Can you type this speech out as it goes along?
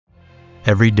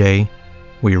Every day,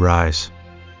 we rise,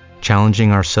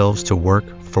 challenging ourselves to work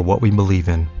for what we believe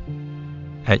in.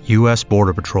 At U.S.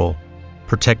 Border Patrol,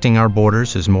 protecting our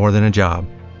borders is more than a job,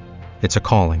 it's a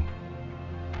calling.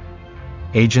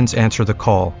 Agents answer the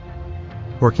call,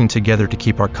 working together to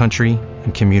keep our country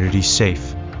and communities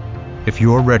safe. If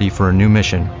you're ready for a new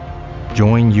mission,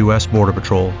 join U.S. Border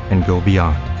Patrol and go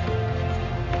beyond.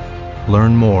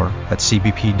 Learn more at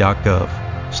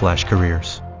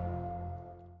cbp.gov/careers.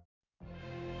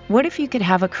 What if you could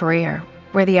have a career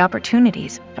where the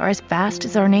opportunities are as vast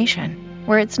as our nation,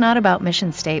 where it's not about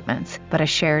mission statements, but a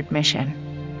shared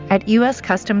mission? At U.S.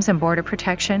 Customs and Border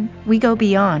Protection, we go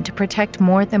beyond to protect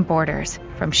more than borders,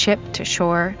 from ship to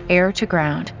shore, air to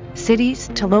ground, cities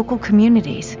to local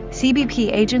communities.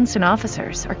 CBP agents and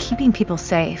officers are keeping people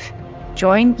safe.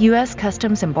 Join U.S.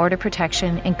 Customs and Border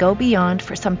Protection and go beyond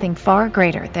for something far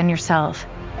greater than yourself.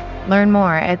 Learn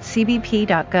more at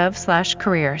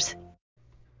cbp.gov/careers.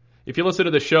 If you listen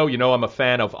to the show, you know I'm a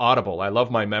fan of Audible. I love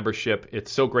my membership.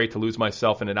 It's so great to lose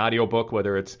myself in an audiobook,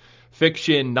 whether it's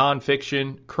fiction,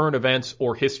 nonfiction, current events,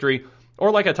 or history.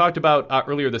 Or like I talked about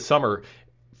earlier this summer,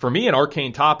 for me, an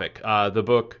arcane topic, the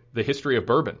book, The History of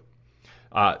Bourbon.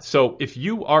 So if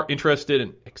you are interested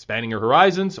in expanding your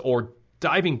horizons or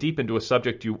diving deep into a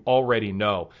subject you already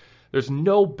know, there's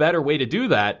no better way to do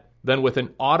that than with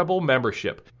an Audible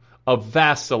membership. A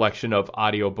vast selection of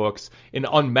audiobooks, an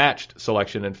unmatched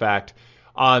selection, in fact,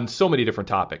 on so many different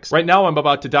topics. Right now, I'm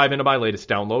about to dive into my latest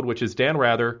download, which is Dan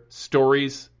Rather,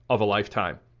 Stories of a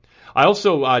Lifetime. I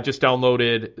also just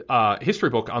downloaded a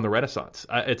history book on the Renaissance.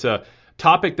 It's a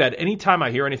topic that anytime I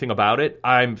hear anything about it,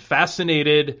 I'm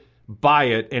fascinated by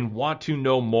it and want to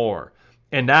know more.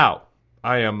 And now,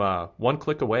 I am one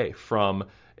click away from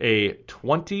a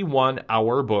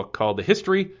 21-hour book called The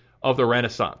History of the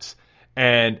Renaissance.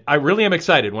 And I really am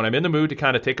excited when I'm in the mood to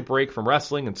kind of take a break from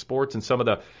wrestling and sports and some of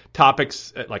the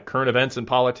topics like current events and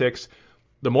politics.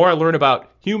 The more I learn about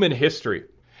human history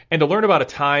and to learn about a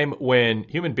time when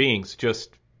human beings just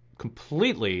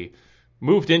completely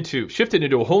shifted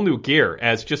into a whole new gear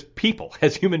as just people,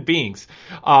 as human beings,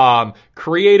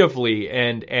 creatively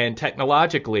and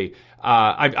technologically.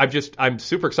 I'm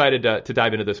super excited to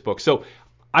dive into this book. So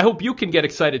I hope you can get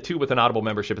excited too with an Audible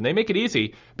membership, and they make it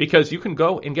easy because you can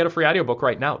go and get a free audiobook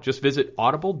right now. Just visit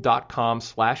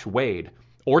audible.com/Wade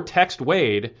or text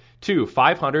Wade to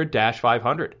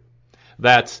 500-500.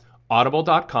 That's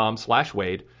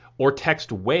audible.com/Wade or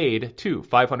text Wade to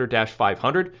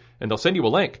 500-500, and they'll send you a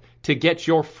link to get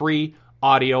your free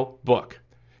audio book.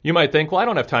 You might think, well, I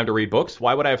don't have time to read books.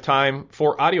 Why would I have time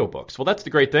for audiobooks? Well, that's the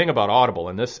great thing about Audible,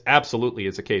 and this absolutely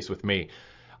is the case with me.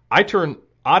 I turn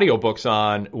audiobooks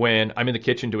on when I'm in the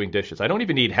kitchen doing dishes. I don't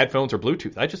even need headphones or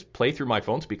Bluetooth. I just play through my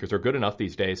phone speakers. They're good enough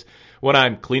these days. When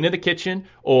I'm cleaning the kitchen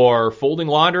or folding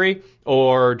laundry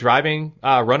or driving,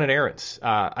 running errands,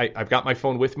 I've got my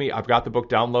phone with me. I've got the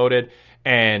book downloaded,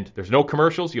 and there's no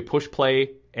commercials. You push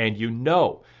play, and you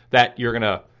know that you're going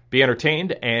to be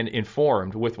entertained and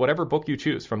informed with whatever book you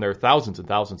choose from their thousands and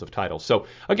thousands of titles. So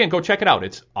again, go check it out.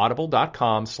 It's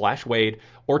audible.com/Wade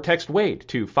or text Wade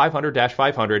to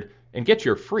 500-500 and get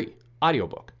your free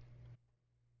audiobook.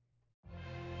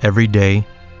 Every day,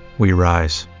 we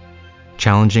rise,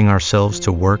 challenging ourselves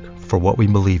to work for what we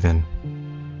believe in.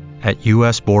 At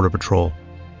U.S. Border Patrol,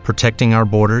 protecting our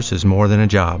borders is more than a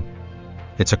job,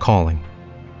 it's a calling.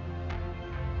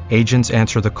 Agents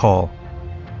answer the call,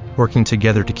 working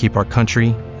together to keep our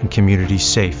country and communities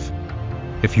safe.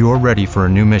 If you're ready for a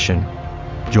new mission,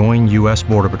 join U.S.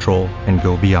 Border Patrol and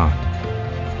go beyond.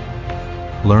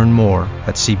 Learn more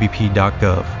at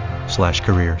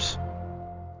cbp.gov/careers.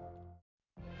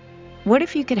 What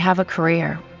if you could have a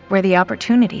career where the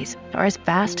opportunities are as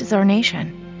vast as our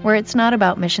nation, where it's not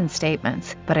about mission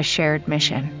statements, but a shared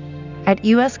mission? At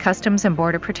U.S. Customs and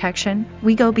Border Protection,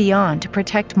 we go beyond to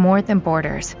protect more than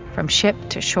borders, from ship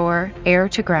to shore, air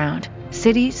to ground,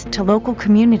 cities to local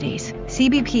communities.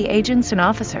 CBP agents and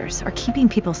officers are keeping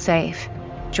people safe.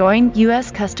 Join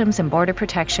U.S. Customs and Border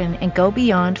Protection and go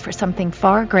beyond for something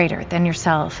far greater than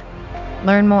yourself.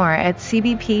 Learn more at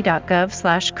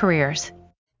cbp.gov/careers.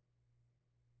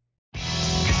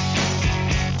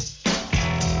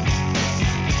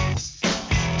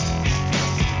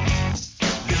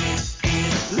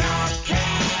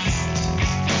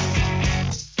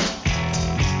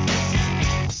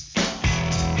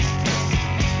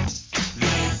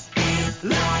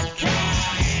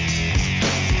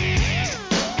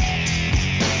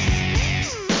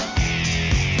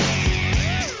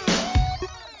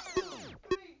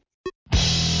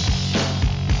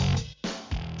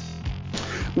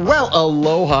 Well,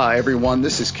 aloha, everyone.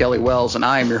 This is Kelly Wells, and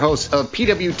I am your host of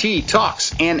PWT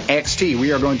Talks NXT.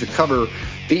 We are going to cover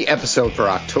the episode for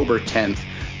October 10th,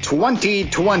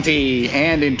 2020.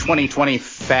 And in 2020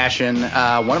 fashion,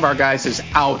 one of our guys is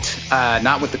out,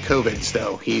 not with the COVIDs,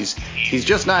 though. He's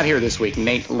just not here this week,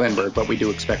 Nate Lindberg, but we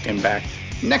do expect him back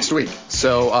next week.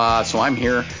 So I'm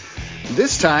here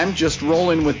this time, just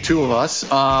rolling with two of us.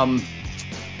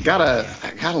 Got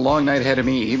a long night ahead of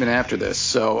me even after this,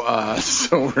 so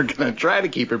we're gonna try to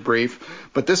keep it brief.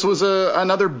 But this was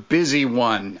another busy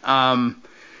one, and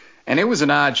it was an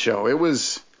odd show.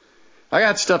 I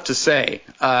got stuff to say.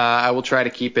 I will try to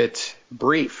keep it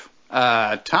brief.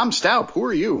 Tom Staup, who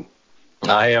are you?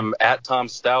 I am at Tom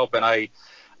Staup, and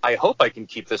I hope I can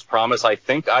keep this promise. I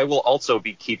think I will also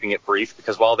be keeping it brief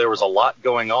because while there was a lot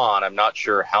going on, I'm not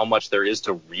sure how much there is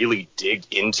to really dig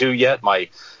into yet.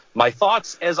 My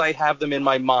thoughts, as I have them in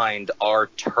my mind, are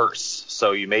terse.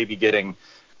 So you may be getting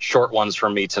short ones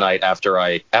from me tonight after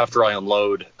I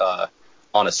unload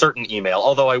on a certain email.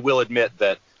 Although I will admit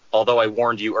that, although I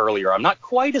warned you earlier, I'm not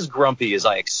quite as grumpy as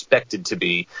I expected to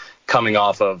be coming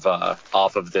off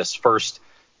of this first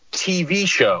TV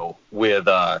show of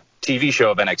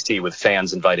NXT with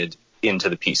fans invited into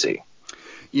the PC.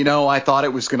 You know, I thought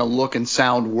it was going to look and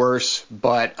sound worse,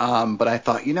 but I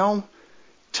thought,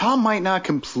 Tom might not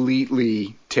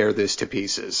completely tear this to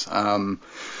pieces.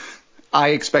 I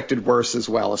expected worse as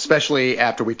well, especially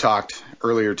after we talked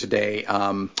earlier today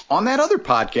on that other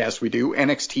podcast we do,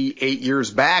 NXT 8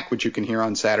 Years Back, which you can hear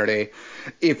on Saturday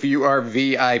if you are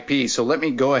VIP. So let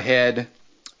me go ahead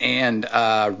and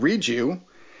read you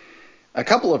a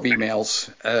couple of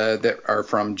emails that are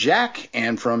from Jack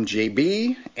and from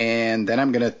JB, and then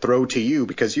I'm going to throw to you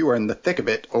because you are in the thick of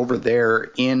it over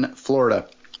there in Florida.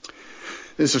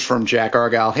 This is from Jack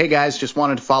Argyle. Hey guys, just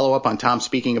wanted to follow up on Tom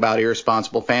speaking about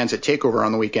irresponsible fans at TakeOver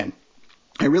on the weekend.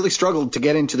 I really struggled to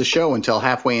get into the show until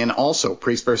halfway in also.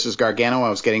 Priest versus Gargano, I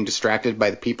was getting distracted by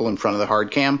the people in front of the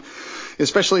hard cam,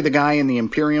 especially the guy in the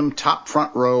Imperium top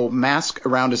front row, mask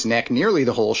around his neck nearly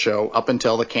the whole show up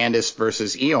until the Candice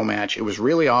versus Io match. It was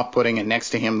really off-putting, and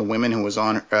next to him the woman who was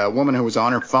on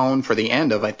her phone for the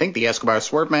end of, I think, the Escobar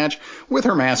Swerve match with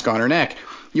her mask on her neck.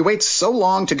 You wait so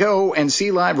long to go and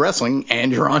see live wrestling,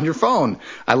 and you're on your phone.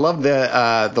 I love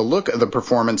the look of the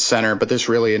Performance Center, but this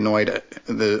really annoyed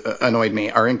me.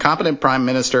 Our incompetent Prime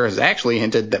Minister has actually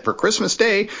hinted that for Christmas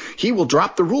Day, he will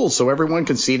drop the rules so everyone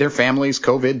can see their families.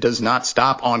 COVID does not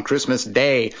stop on Christmas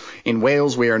Day. In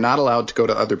Wales, we are not allowed to go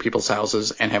to other people's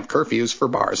houses and have curfews for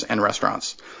bars and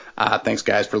restaurants. Thanks,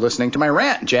 guys, for listening to my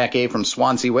rant. Jack A. from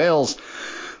Swansea, Wales.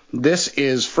 This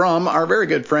is from our very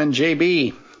good friend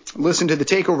JB. Listen to the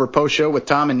TakeOver post show with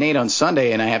Tom and Nate on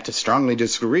Sunday, and I have to strongly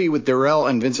disagree with Darrell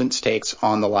and Vincent's takes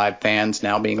on the live fans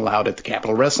now being allowed at the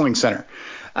Capitol Wrestling Center.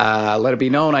 Let it be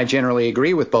known I generally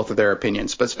agree with both of their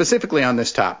opinions, but specifically on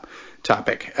this topic.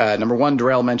 Number one,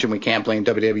 Darrell mentioned we can't blame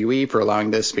WWE for allowing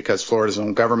this because Florida's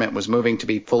own government was moving to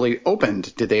be fully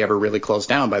opened. Did they ever really close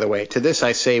down, by the way? To this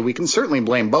I say we can certainly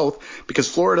blame both because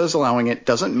Florida's allowing it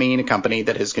doesn't mean a company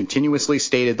that has continuously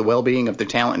stated the well-being of their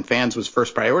talent and fans was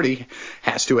first priority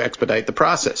has to expedite the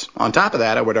process. On top of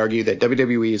that, I would argue that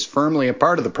WWE is firmly a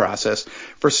part of the process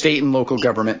for state and local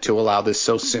government to allow this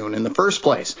so soon in the first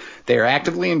place. They are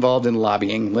actively involved in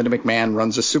lobbying. Linda McMahon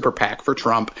runs a super PAC for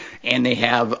Trump, and they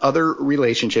have other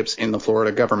relationships in the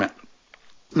Florida government.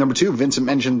 Number two, Vincent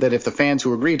mentioned that if the fans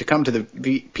who agree to come to the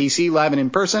PC live and in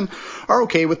person are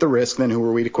okay with the risk, then who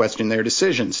are we to question their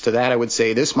decisions? To that, I would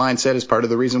say this mindset is part of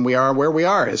the reason we are where we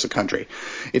are as a country.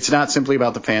 It's not simply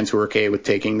about the fans who are okay with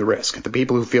taking the risk. The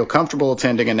people who feel comfortable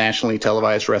attending a nationally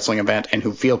televised wrestling event and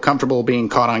who feel comfortable being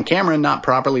caught on camera not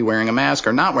properly wearing a mask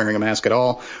or not wearing a mask at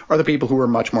all are the people who are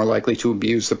much more likely to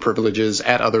abuse the privileges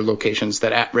at other locations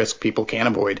that at-risk people can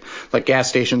avoid, like gas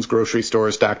stations, grocery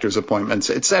stores, doctor's appointments,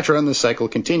 etc., and the cycle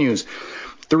continues.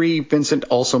 3, Vincent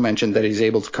also mentioned that he's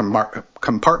able to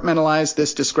compartmentalize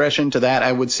this discretion. To that,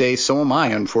 I would say so am I.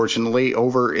 Unfortunately,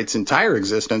 over its entire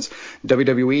existence,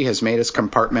 WWE has made us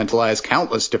compartmentalize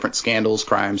countless different scandals,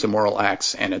 crimes, immoral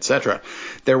acts, and etc.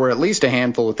 There were at least a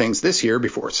handful of things this year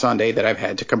before Sunday that I've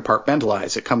had to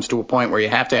compartmentalize. It comes to a point where you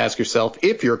have to ask yourself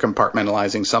if you're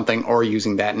compartmentalizing something or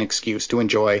using that an excuse to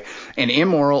enjoy an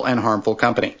immoral and harmful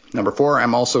company. Number 4,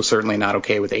 I'm also certainly not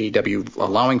okay with AEW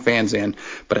allowing fans in,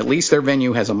 but at least their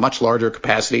venue has a much larger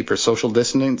capacity for social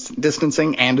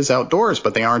distancing and is outdoors,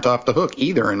 but they aren't off the hook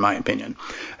either, in my opinion.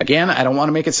 Again, I don't want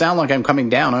to make it sound like I'm coming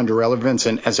down on Darrell and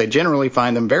Vincent, as I generally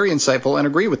find them very insightful and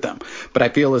agree with them, but I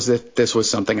feel as if this was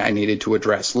something I needed to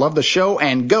address. Love the show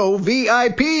and go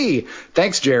VIP!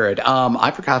 Thanks, Jared.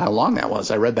 I forgot how long that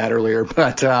was. I read that earlier,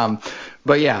 but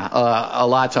But yeah, a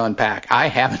lot to unpack. I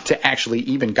haven't actually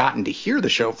even gotten to hear the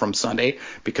show from Sunday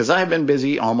because I've been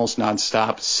busy almost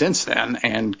nonstop since then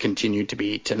and continue to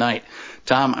be tonight.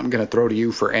 Tom, I'm going to throw to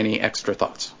you for any extra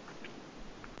thoughts.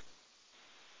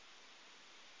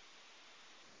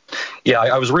 Yeah,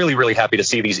 I was really, really happy to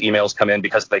see these emails come in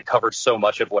because they covered so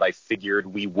much of what I figured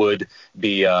we would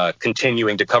be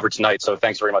continuing to cover tonight. So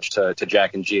thanks very much to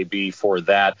Jack and JB for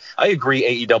that. I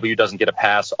agree AEW doesn't get a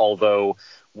pass, although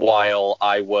while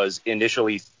I was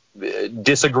initially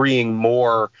disagreeing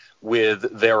more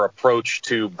with their approach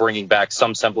to bringing back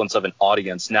some semblance of an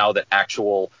audience, now that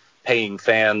actual paying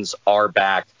fans are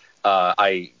back,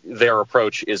 their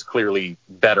approach is clearly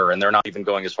better, and they're not even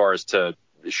going as far as to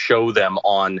show them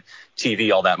on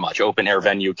TV all that much. Open air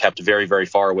venue kept very, very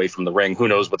far away from the ring. Who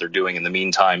knows what they're doing in the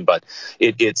meantime, but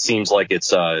it seems like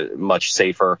it's much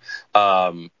safer.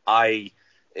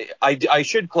 I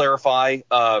should clarify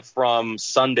from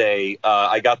Sunday,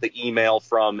 I got the email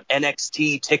from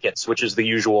NXT Tickets, which is the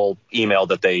usual email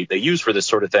that they use for this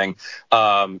sort of thing.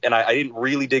 And I didn't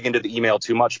really dig into the email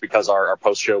too much because our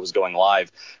post show was going live.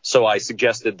 So I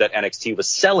suggested that NXT was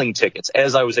selling tickets.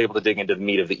 As I was able to dig into the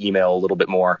meat of the email a little bit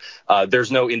more,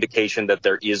 there's no indication that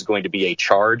there is going to be a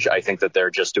charge. I think that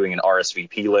they're just doing an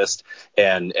RSVP list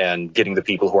and getting the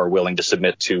people who are willing to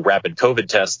submit to rapid COVID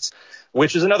tests,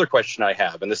 which is another question I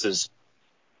have. And this is,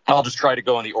 I'll just try to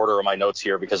go in the order of my notes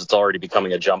here because it's already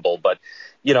becoming a jumble. But,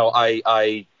 you know,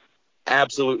 I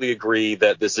absolutely agree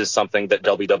that this is something that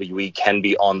WWE can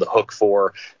be on the hook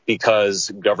for because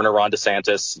Governor Ron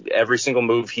DeSantis, every single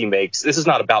move he makes, this is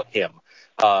not about him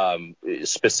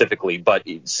specifically, but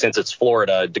since it's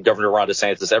Florida, Governor Ron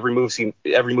DeSantis, every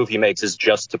move he makes is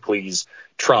just to please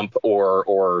Trump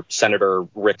or Senator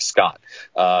Rick Scott,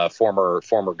 former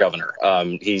governor.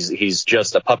 He's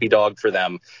just a puppy dog for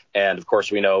them, and of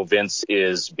course we know Vince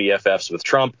is BFFs with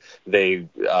Trump.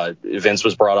 Vince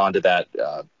was brought onto that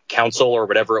council or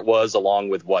whatever it was, along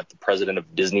with the president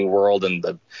of Disney World and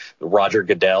the Roger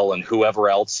Goodell and whoever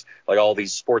else, like all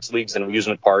these sports leagues and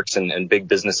amusement parks and big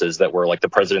businesses that were like the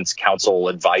president's council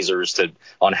advisors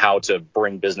on how to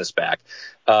bring business back.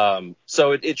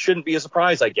 So it shouldn't be a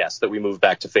surprise, I guess, that we move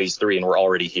back to phase 3 and we're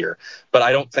already here. But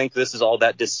I don't think this is all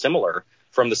that dissimilar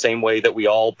from the same way that we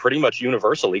all pretty much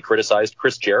universally criticized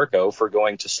Chris Jericho for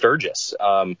going to Sturgis.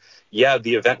 Yeah,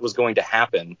 the event was going to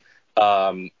happen.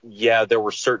 Yeah, there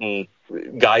were certain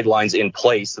guidelines in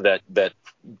place that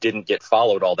didn't get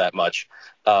followed all that much.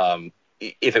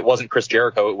 If it wasn't Chris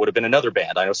Jericho, it would have been another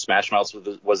band. I know Smash Mouth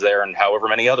was there, and however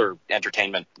many other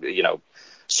entertainment,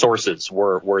 sources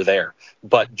were there.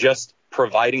 But just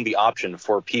providing the option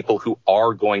for people who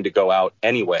are going to go out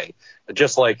anyway,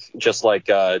 just like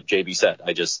JB said,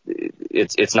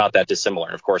 it's not that dissimilar.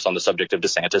 And of course, on the subject of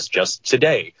DeSantis, just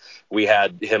today we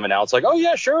had him announce like, oh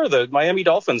yeah, sure, the Miami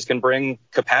Dolphins can bring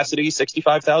capacity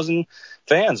 65,000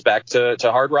 fans back to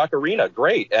Hard Rock Arena.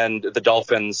 Great. And the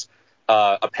Dolphins,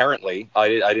 apparently, I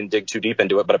didn't dig too deep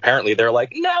into it, but apparently they're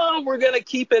like, no, we're going to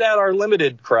keep it at our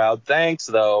limited crowd. Thanks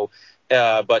though.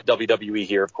 But WWE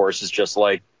here, of course, is just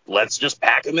like, let's just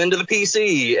pack him into the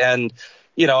PC. And,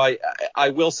 I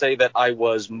will say that I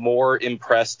was more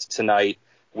impressed tonight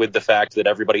with the fact that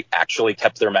everybody actually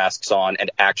kept their masks on and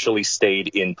actually stayed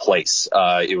in place.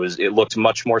 It looked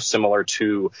much more similar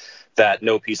to that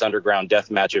No Peace Underground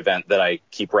deathmatch event that I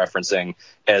keep referencing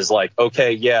as like,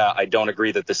 okay, yeah, I don't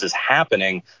agree that this is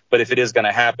happening, but if it is going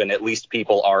to happen, at least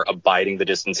people are abiding the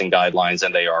distancing guidelines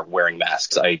and they are wearing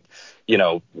masks.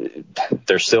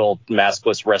 There's still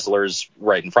maskless wrestlers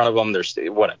right in front of them. There's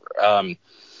whatever.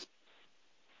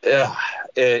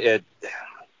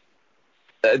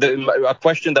 A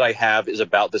question that I have is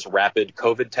about this rapid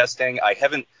COVID testing.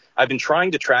 I've been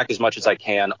trying to track as much as I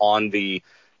can on the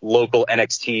local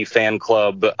NXT fan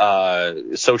club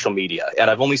social media, and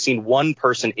I've only seen one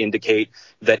person indicate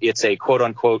that it's a quote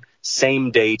unquote same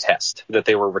day test that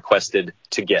they were requested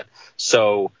to get.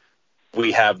 So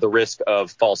we have the risk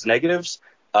of false negatives,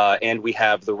 and we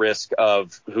have the risk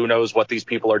of who knows what these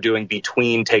people are doing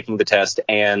between taking the test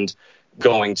and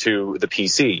going to the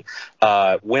PC.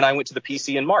 When I went to the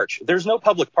PC in March, there's no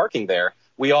public parking there.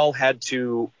 We all had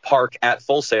to park at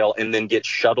Full Sail and then get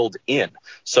shuttled in.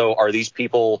 So are these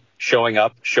people showing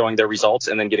up, showing their results,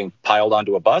 and then getting piled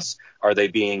onto a bus? Are they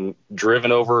being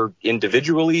driven over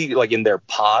individually, like in their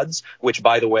pods, which,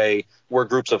 by the way, were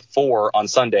groups of 4 on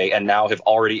Sunday and now have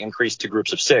already increased to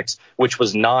groups of 6, which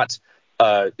was not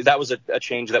that was a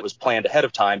change that was planned ahead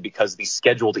of time because the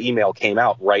scheduled email came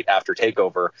out right after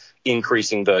takeover,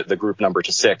 increasing the group number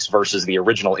to 6 versus the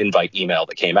original invite email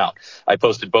that came out. I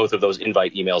posted both of those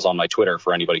invite emails on my Twitter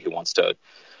for anybody who wants to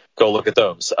go look at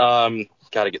those.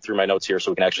 got to get through my notes here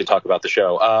so we can actually talk about the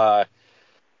show.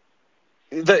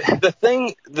 The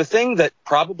thing that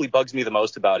probably bugs me the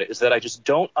most about it is that I just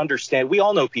don't understand. We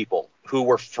all know people who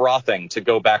were frothing to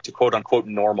go back to quote unquote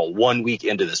normal 1 week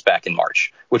into this back in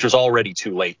March, which was already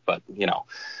too late. But,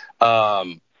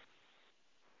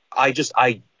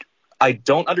 I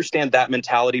don't understand that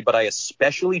mentality, but I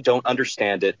especially don't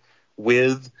understand it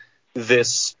with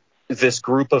this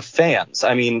group of fans.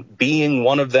 I mean, being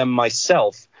one of them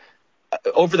myself,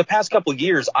 over the past couple of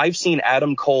years, I've seen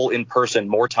Adam Cole in person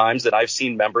more times than I've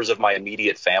seen members of my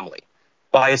immediate family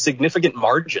by a significant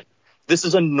margin. This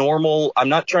is a normal, I'm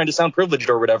not trying to sound privileged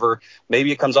or whatever.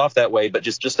 Maybe it comes off that way, but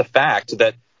just a fact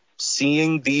that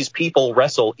seeing these people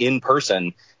wrestle in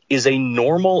person is a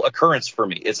normal occurrence for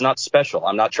me. It's not special.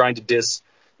 I'm not trying to diss,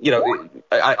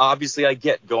 I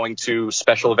get going to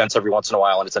special events every once in a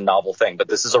while and it's a novel thing, but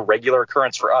this is a regular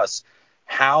occurrence for us.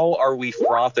 How are we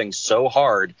frothing so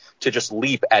hard to just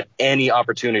leap at any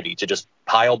opportunity to just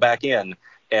pile back in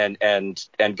and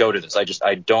go to this?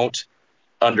 I don't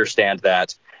understand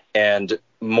that. And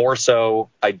more so,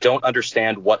 I don't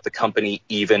understand what the company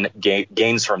even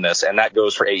gains from this. And that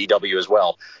goes for AEW as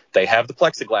well. They have the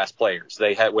plexiglass players.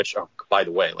 They have, which, oh, by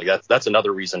the way, like that's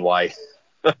another reason why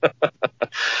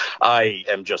I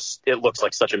am just, it looks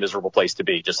like such a miserable place to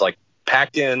be, just like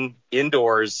packed in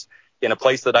indoors in a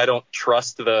place that I don't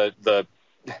trust that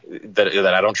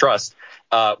I don't trust,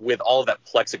 with all of that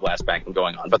plexiglass banking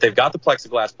going on. But they've got the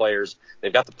plexiglass players.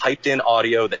 They've got the piped in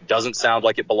audio that doesn't sound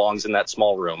like it belongs in that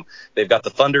small room. They've got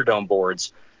the Thunderdome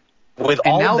boards. With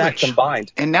all of that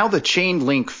combined. And now the chain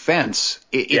link fence,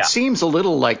 it seems a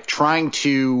little like trying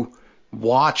to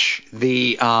watch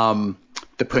the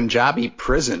Punjabi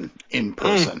prison in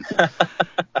person.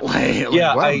 What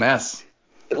a mess.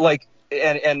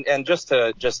 And just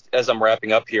as I'm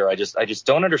wrapping up here, I just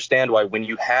don't understand why, when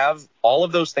you have all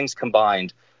of those things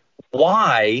combined,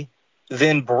 why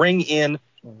then bring in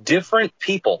different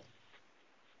people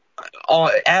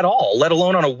at all, let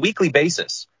alone on a weekly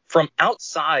basis, from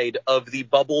outside of the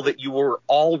bubble that you were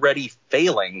already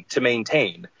failing to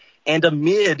maintain, and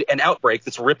amid an outbreak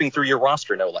that's ripping through your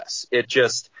roster, no less. It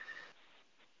just,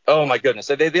 oh my goodness,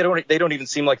 they don't even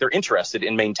seem like they're interested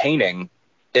in maintaining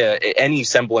any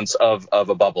semblance of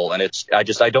a bubble. And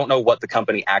I don't know what the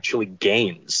company actually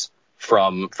gains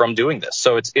from doing this.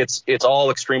 So it's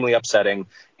all extremely upsetting.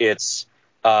 It's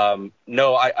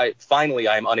finally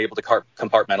I'm unable to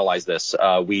compartmentalize this.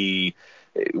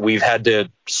 We've had to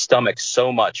stomach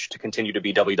so much to continue to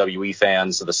be WWE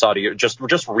fans. The Saudi, just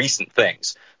recent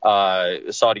things,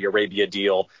 Saudi Arabia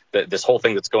deal, this whole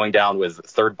thing that's going down with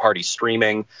third party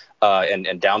streaming,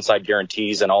 and downside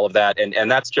guarantees and all of that.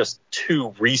 And that's just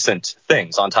two recent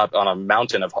things on a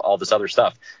mountain of all this other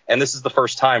stuff. And this is the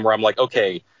first time where I'm like,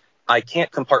 okay, I can't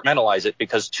compartmentalize it,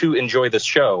 because to enjoy this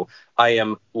show, I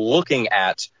am looking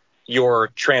at your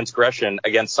transgression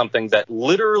against something that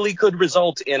literally could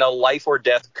result in a life or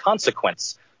death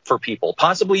consequence for people,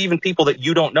 possibly even people that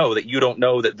you don't know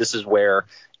that this is where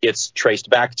it's traced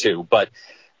back to. But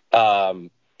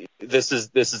this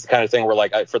is the kind of thing where,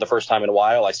 like, for the first time in a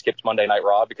while, I skipped Monday Night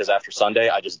Raw because after Sunday,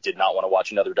 I just did not want to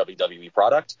watch another WWE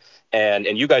product. And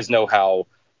you guys know how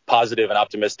positive and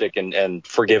optimistic and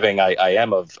forgiving I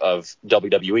am of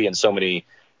WWE in so many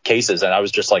cases. And I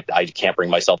was just like, I can't bring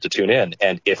myself to tune in.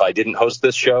 And if I didn't host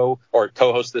this show or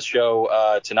co-host this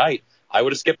show tonight, I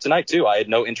would have skipped tonight too. I had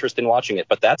no interest in watching it.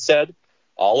 But that said,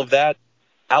 all of that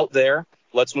out there,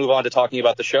 let's move on to talking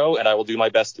about the show. And I will do my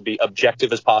best to be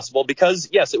objective as possible, because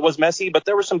yes, it was messy, but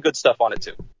there was some good stuff on it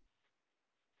too.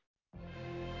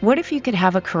 What if you could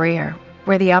have a career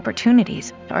where the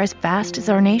opportunities are as vast as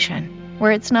our nation,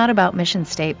 where it's not about mission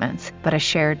statements, but a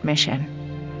shared mission?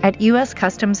 At U.S.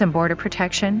 Customs and Border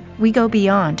Protection, we go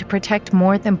beyond to protect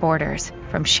more than borders.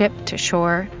 From ship to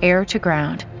shore, air to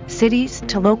ground, cities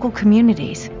to local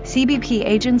communities, CBP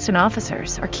agents and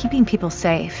officers are keeping people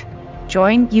safe.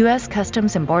 Join U.S.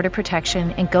 Customs and Border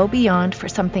Protection and go beyond for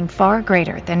something far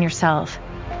greater than yourself.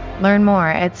 Learn more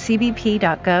at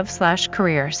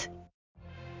cbp.gov/careers.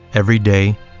 Every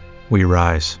day, we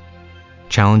rise,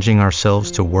 challenging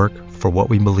ourselves to work for what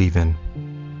we believe in.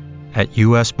 At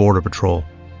U.S. Border Patrol,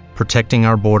 protecting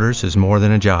our borders is more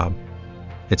than a job.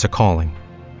 It's a calling.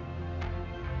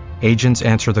 Agents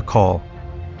answer the call,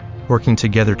 working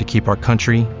together to keep our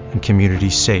country and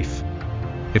communities safe.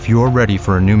 If you're ready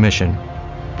for a new mission,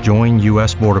 join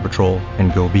U.S. Border Patrol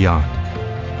and go beyond.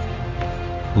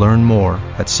 Learn more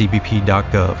at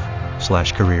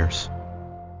cbp.gov/careers.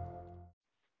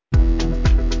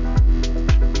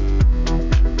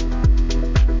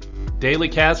 Daily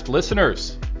Cast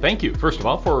listeners, thank you, first of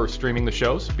all, for streaming the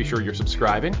shows. Be sure you're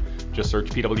subscribing. Just search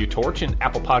PW Torch in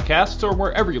Apple Podcasts or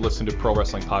wherever you listen to pro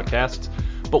wrestling podcasts.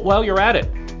 But while you're at it,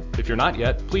 if you're not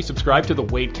yet, please subscribe to the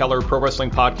Wade Keller Pro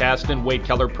Wrestling Podcast and Wade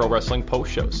Keller Pro Wrestling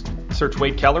Post Shows. Search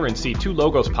Wade Keller and see two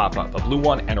logos pop up, a blue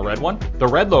one and a red one. The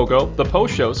red logo, the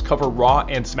post shows, cover Raw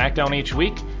and SmackDown each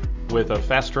week with a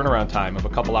fast turnaround time of a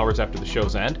couple hours after the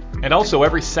show's end. And also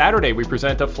every Saturday we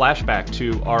present a flashback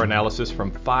to our analysis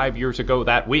from 5 years ago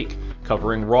that week,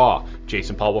 covering Raw.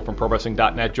 Jason Paulwell from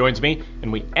ProWrestling.net joins me,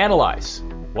 and we analyze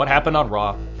what happened on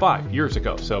Raw 5 years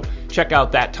ago. So check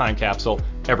out that time capsule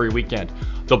every weekend.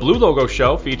 The Blue Logo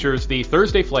Show features the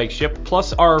Thursday flagship,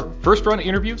 plus our first run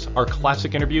interviews, our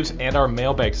classic interviews, and our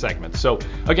mailbag segments. So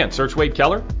again, search Wade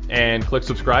Keller and click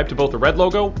subscribe to both the red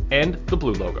logo and the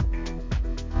blue logo.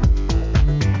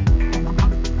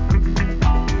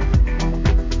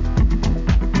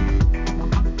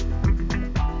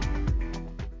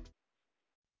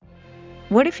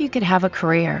 What if you could have a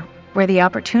career where the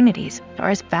opportunities are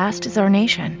as vast as our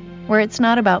nation, where it's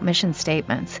not about mission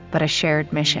statements, but a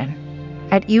shared mission?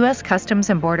 At U.S. Customs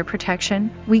and Border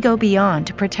Protection, we go beyond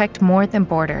to protect more than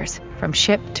borders. From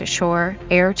ship to shore,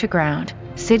 air to ground,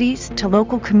 cities to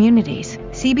local communities,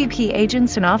 CBP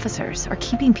agents and officers are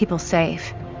keeping people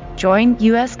safe. Join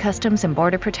U.S. Customs and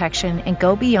Border Protection and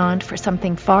go beyond for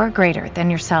something far greater than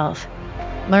yourself.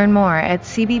 Learn more at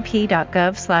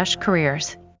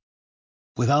cbp.gov/careers.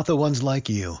 Without the ones like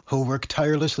you, who work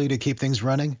tirelessly to keep things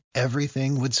running,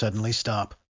 everything would suddenly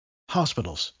stop.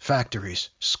 Hospitals,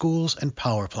 factories, schools, and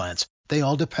power plants, they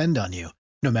all depend on you.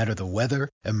 No matter the weather,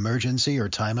 emergency, or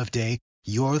time of day,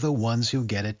 you're the ones who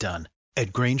get it done.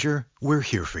 At Grainger, we're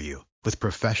here for you with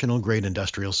professional-grade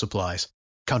industrial supplies.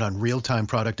 Count on real-time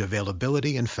product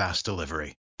availability and fast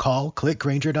delivery. Call, click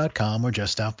Grainger.com, or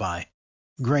just stop by.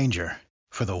 Grainger,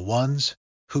 for the ones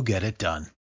who get it done.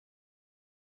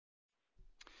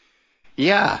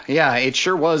 Yeah, it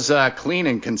sure was clean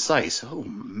and concise. Oh,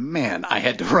 man, I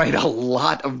had to write a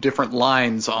lot of different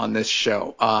lines on this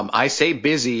show. I say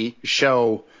busy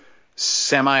show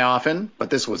semi-often,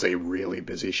 but this was a really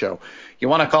busy show. You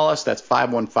want to call us? That's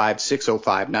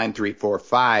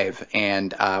 515-605-9345,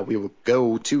 and we will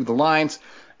go to the lines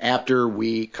after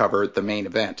we cover the main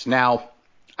event. Now,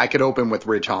 I could open with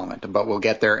Ridge Holland, but we'll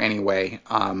get there anyway.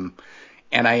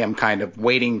 And I am kind of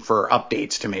waiting for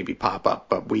updates to maybe pop up,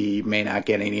 but we may not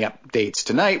get any updates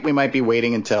tonight. We might be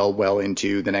waiting until well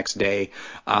into the next day.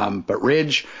 But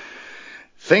Ridge,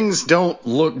 things don't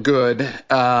look good.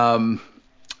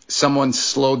 Someone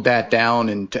slowed that down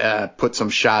and put some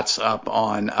shots up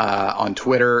on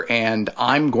Twitter, and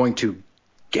I'm going to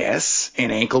guess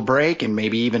an ankle break and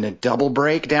maybe even a double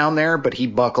break down there, but he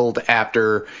buckled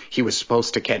after he was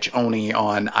supposed to catch Oni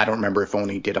on, I don't remember if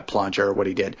Oni did a plunger or what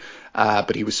he did,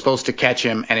 but he was supposed to catch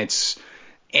him, and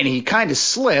he kind of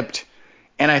slipped,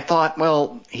 and I thought,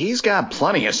 well, he's got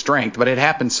plenty of strength, but it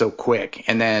happened so quick.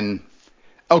 And then,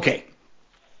 okay,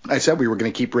 I said we were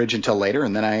going to keep Ridge until later,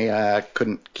 and then I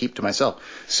couldn't keep to myself.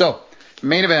 So,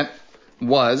 main event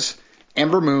was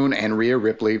Ember Moon and Rhea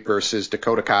Ripley versus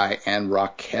Dakota Kai and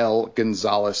Raquel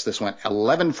Gonzalez. This went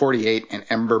 11:48, and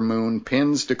Ember Moon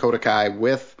pins Dakota Kai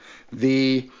with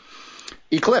the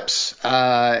Eclipse.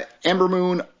 Ember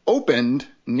Moon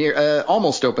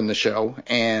almost opened the show,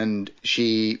 and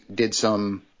she did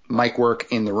some mic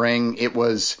work in the ring.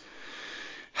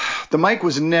 The mic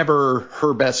was never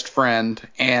her best friend,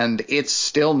 and it's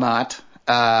still not.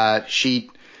 She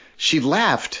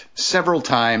laughed several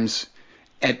times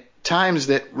at times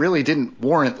that really didn't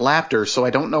warrant laughter, so I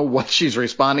don't know what she's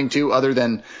responding to other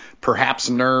than perhaps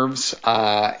nerves.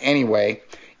 Anyway,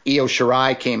 Io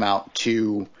Shirai came out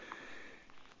to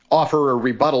offer a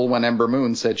rebuttal when Ember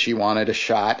Moon said she wanted a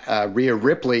shot. Rhea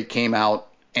Ripley came out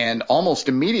and almost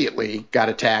immediately got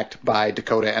attacked by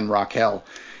Dakota and Raquel.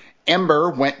 Ember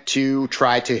went to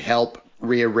try to help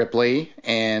Rhea Ripley,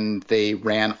 and they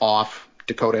ran off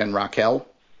Dakota and Raquel.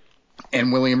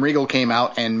 And William Regal came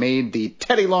out and made the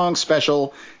Teddy Long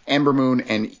special, Ember Moon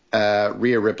and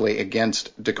Rhea Ripley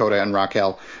against Dakota and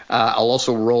Raquel. I'll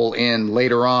also roll in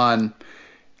later on.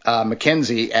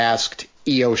 Mackenzie asked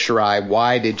Io Shirai,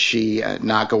 why did she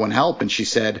not go and help? And she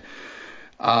said,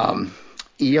 Ember,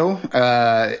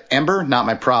 not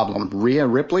my problem. Rhea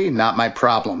Ripley, not my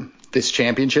problem. This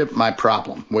championship, my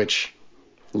problem, which,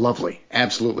 lovely.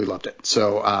 Absolutely loved it.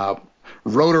 So,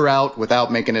 wrote her out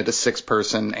without making it a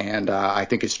six-person, and I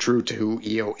think it's true to who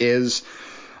Io is.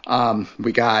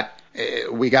 We got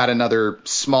another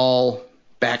small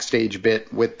backstage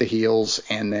bit with the heels,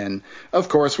 and then, of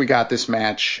course, we got this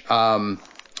match.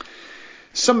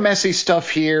 Some messy stuff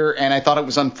here, and I thought it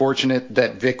was unfortunate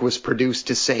that Vic was produced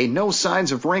to say no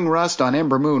signs of ring rust on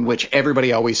Ember Moon, which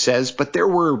everybody always says, but there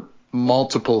were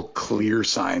multiple clear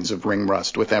signs of ring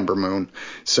rust with Ember Moon,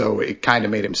 so it kind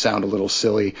of made him sound a little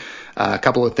silly. A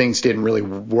couple of things didn't really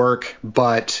work,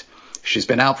 but she's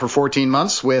been out for 14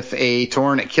 months with a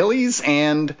torn Achilles,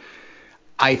 and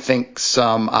I think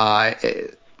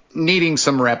needing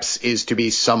some reps is to be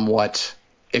somewhat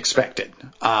expected.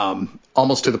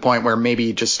 Almost to the point where maybe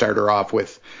you just start her off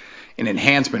with an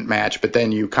enhancement match, but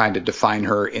then you kind of define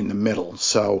her in the middle.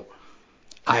 So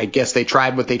I guess they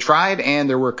tried what they tried, and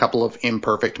there were a couple of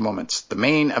imperfect moments. The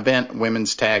main event,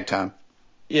 women's tag time.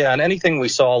 Yeah, and anything we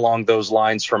saw along those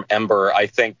lines from Ember, I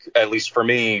think, at least for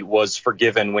me, was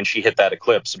forgiven when she hit that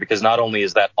Eclipse, because not only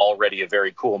is that already a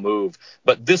very cool move,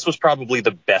 but this was probably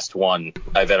the best one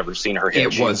I've ever seen her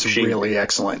hit. It was really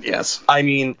excellent, yes. I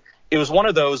mean, it was one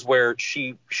of those where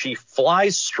she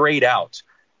flies straight out,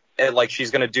 and like she's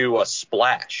going to do a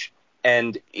splash,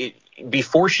 and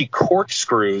before she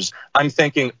corkscrews, I'm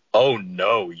thinking, oh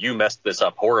no, you messed this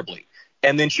up horribly.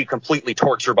 And then she completely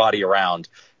torques her body around.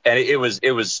 And it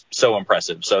was so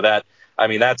impressive. So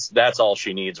that's all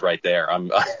she needs right there.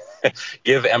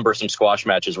 Give Ember some squash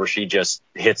matches where she just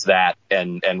hits that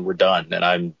and we're done.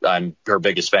 And I'm her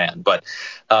biggest fan. But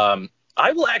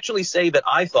I will actually say that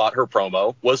I thought her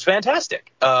promo was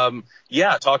fantastic.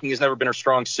 Talking has never been her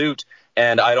strong suit,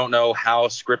 and I don't know how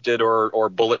scripted or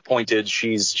bullet pointed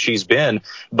she's been,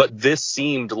 but this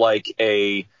seemed like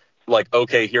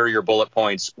okay, here are your bullet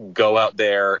points, go out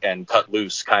there and cut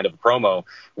loose kind of promo,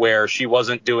 where she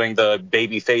wasn't doing the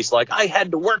baby face like I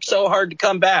had to work so hard to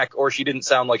come back, or she didn't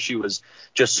sound like she was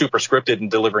just super scripted and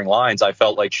delivering lines. I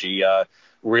felt like she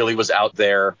really was out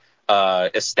there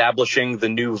establishing the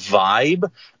new vibe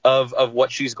of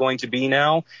what she's going to be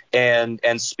now, and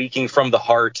speaking from the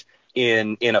heart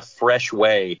in a fresh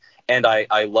way. And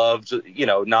I loved,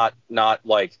 not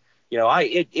like,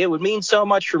 it would mean so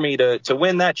much for me to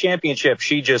win that championship.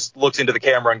 She just looks into the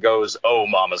camera and goes, oh,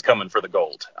 mama's coming for the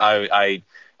gold. I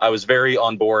was very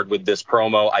on board with this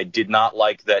promo. I did not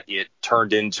like that it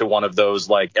turned into one of those,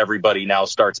 like, everybody now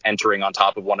starts entering on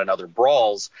top of one another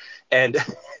brawls. And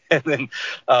then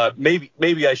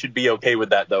maybe I should be okay with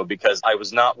that, though, because I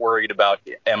was not worried about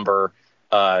Ember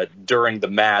during the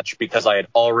match, because I had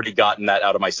already gotten that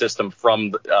out of my system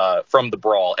from the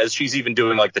brawl, as she's even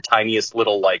doing like the tiniest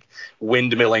little like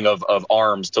windmilling of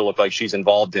arms to look like she's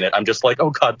involved in it. I'm just like,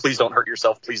 oh God, please don't hurt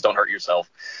yourself. Please don't hurt yourself.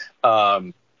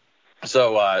 So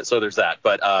there's that.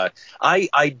 But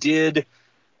I did,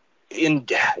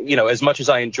 as much as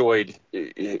I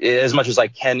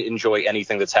can enjoy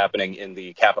anything that's happening in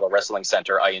the Capitol Wrestling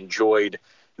Center, I enjoyed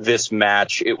this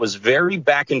match. It was very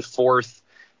back and forth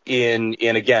in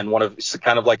again, one of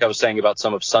kind of like I was saying about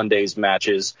some of Sunday's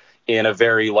matches, in a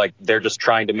very like they're just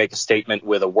trying to make a statement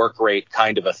with a work rate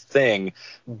kind of a thing.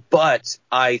 But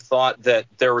I thought that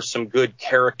there was some good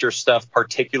character stuff,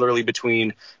 particularly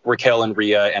between Raquel and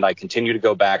Rhea, and I continue to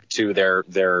go back to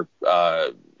their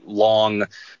long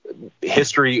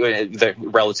history,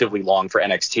 relatively long for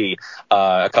NXT,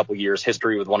 a couple years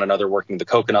history with one another, working the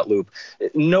coconut loop.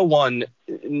 No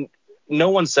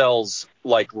one sells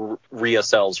like Rhea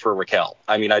sells for Raquel.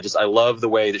 I mean, I love the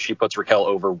way that she puts Raquel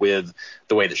over with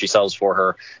the way that she sells for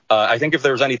her. I think if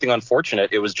there was anything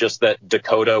unfortunate, it was just that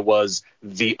Dakota was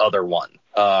the other one.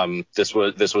 This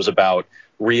was about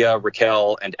Rhea,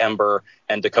 Raquel, and Ember,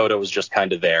 and Dakota was just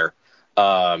kind of there.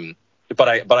 But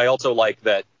I also like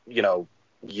that,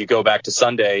 you go back to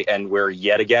Sunday and we're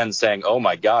yet again saying, oh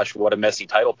my gosh, what a messy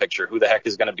title picture. Who the heck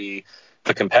is going to be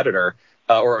the competitor?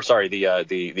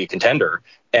 The contender.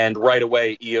 And right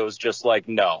away, Io's just like,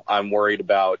 no, I'm worried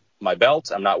about my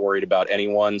belt. I'm not worried about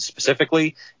anyone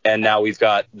specifically. And now we've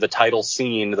got the title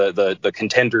scene, the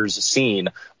contenders scene,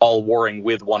 all warring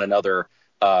with one another,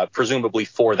 presumably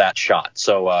for that shot.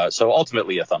 So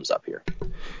ultimately a thumbs up here.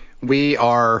 We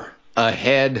are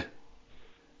ahead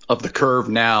of the curve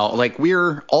now. Like,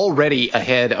 we're already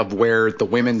ahead of where the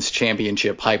women's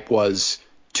championship hype was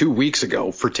 2 weeks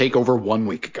ago for TakeOver 1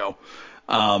 week ago.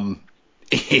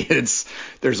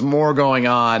 There's more going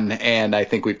on, and I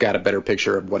think we've got a better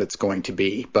picture of what it's going to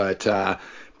be. But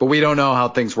we don't know how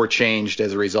things were changed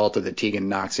as a result of the Tegan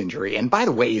Nox injury. And by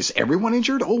the way, is everyone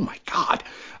injured? Oh my God.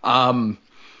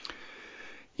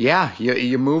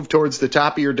 You move towards the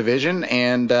top of your division,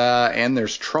 and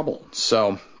there's trouble.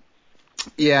 So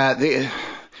yeah, the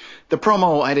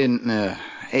promo, I didn't.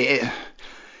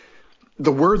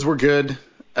 The words were good.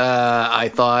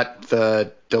 I thought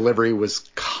the delivery was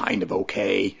kind of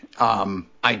okay.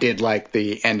 I did like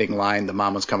the ending line, the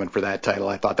mama's coming for that title.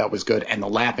 I thought that was good. And the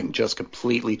laughing just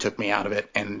completely took me out of it,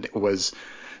 and it was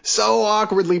so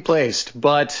awkwardly placed.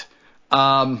 But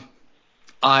I'm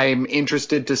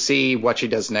interested to see what she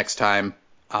does next time.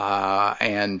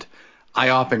 And I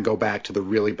often go back to the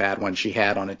really bad one she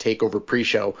had on a TakeOver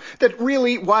pre-show that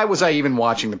really, why was I even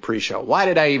watching the pre-show? Why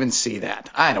did I even see that?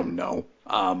 I don't know.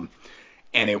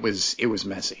 And it was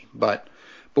messy. But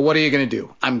what are you going to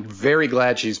do? I'm very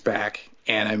glad she's back,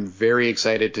 and I'm very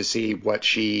excited to see what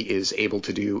she is able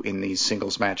to do in these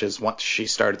singles matches once she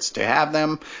starts to have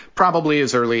them, probably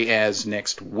as early as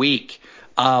next week.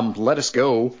 Let us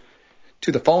go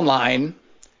to the phone line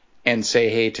and say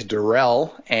hey to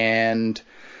Darrell and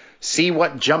see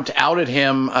what jumped out at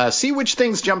him, see which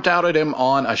things jumped out at him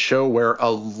on a show where a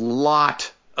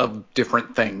lot of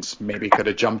different things maybe could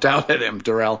have jumped out at him.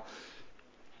 Darrell.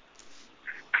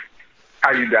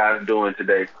 How you guys doing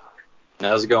today?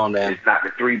 How's it going, man? It's not the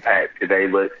 3-pack today,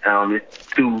 but it's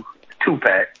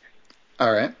two-pack.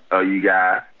 All right. You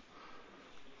guys.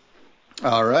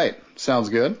 All right. Sounds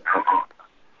good.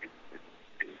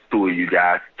 Two of you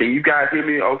guys. Can you guys hear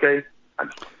me okay?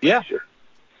 Yeah. Sure.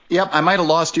 Yep, I might have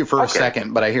lost you for a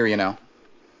second, but I hear you now.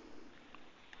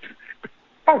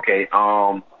 Okay.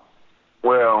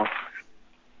 Well,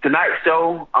 tonight's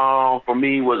show for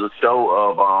me was a show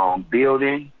of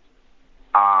building.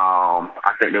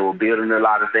 I think they were building a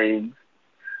lot of things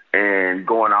and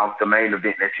going off the main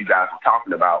event that you guys were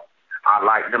talking about. I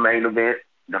liked the main event.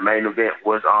 The main event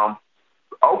was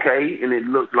okay, and it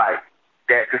looked like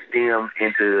that could stem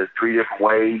into 3 different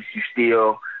ways.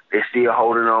 They're still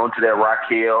holding on to that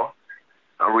Raquel,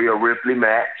 Rhea Ripley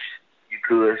match. You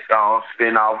could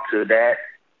spin off to that.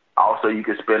 Also, you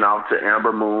could spin off to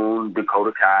Amber Moon,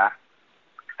 Dakota Kai.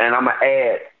 And I'm going to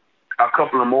add a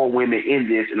couple of more women in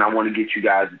this, and I want to get you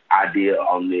guys' idea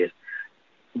on this.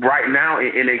 Right now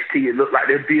in NXT, it looks like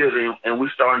they're building, and we're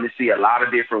starting to see a lot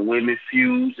of different women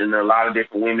fuse and a lot of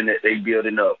different women that they're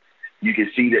building up. You can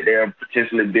see that they're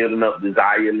potentially building up the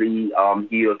Xia Li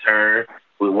heel turn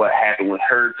with what happened with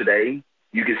her today.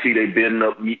 You can see they're building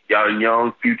up a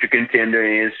young future contender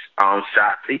in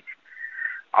Shotzi.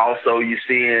 Also, you're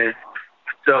seeing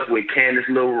stuff with Candice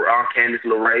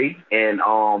LeRae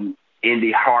and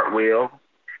Indy Hartwell.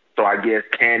 So I guess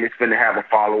Candice finna have a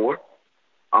follower.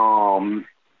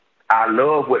 I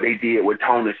love what they did with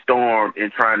Toni Storm in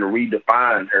trying to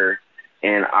redefine her,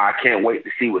 and I can't wait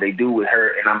to see what they do with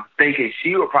her. And I'm thinking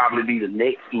she will probably be the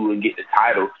next to and get the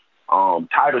title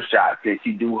shot, since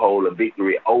she do hold a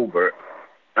victory over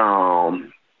Io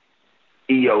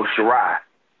Shirai.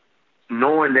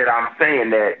 Knowing that, I'm saying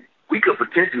that we could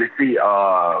potentially see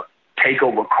a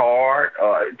takeover card,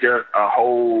 just a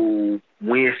whole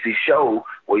Wednesday show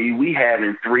where we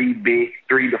having 3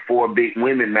 to 4 big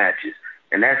women matches.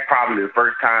 And that's probably the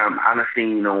first time I've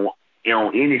seen on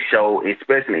any show,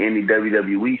 especially any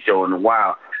WWE show in a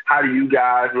while. How do you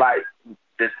guys like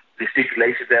the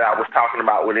stipulations that I was talking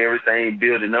about with everything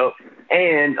building up?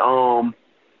 And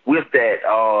with that,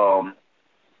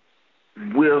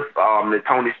 with the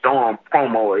Toni Storm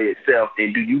promo itself,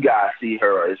 and do you guys see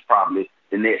her as probably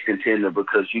the next contender?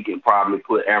 Because you can probably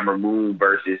put Amber Moon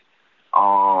versus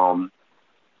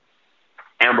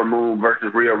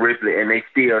Rhea Ripley, and they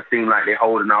still seem like they're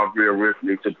holding off Rhea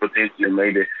Ripley to potentially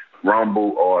maybe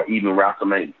Rumble or even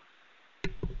WrestleMania.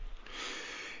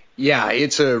 Yeah,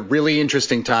 it's a really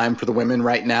interesting time for the women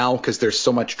right now because there's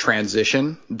so much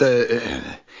transition.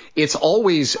 It's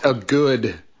always a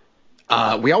good.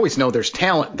 We always know there's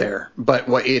talent there, but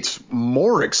it's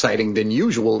more exciting than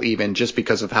usual, even just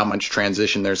because of how much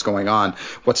transition there's going on.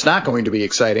 What's not going to be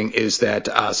exciting is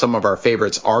that some of our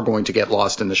favorites are going to get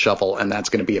lost in the shuffle, and that's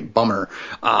going to be a bummer.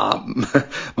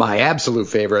 My absolute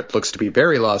favorite looks to be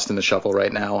very lost in the shuffle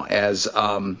right now, as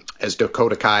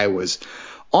Dakota Kai was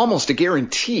almost a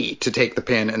guarantee to take the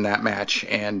pin in that match,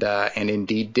 and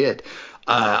indeed did.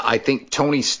 I think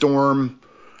Toni Storm.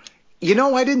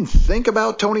 I didn't think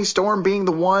about Toni Storm being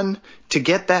the one to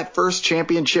get that first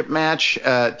championship match,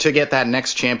 to get that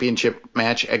next championship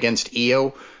match against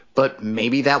Io, but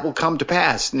maybe that will come to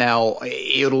pass. Now,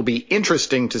 it'll be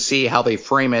interesting to see how they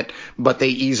frame it, but they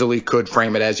easily could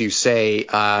frame it, as you say,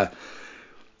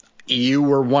 you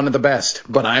were one of the best,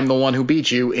 but I'm the one who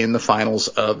beat you in the finals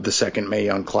of the second Mae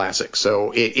Young Classic.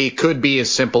 So it could be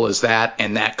as simple as that,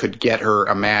 and that could get her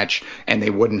a match, and they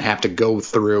wouldn't have to go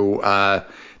through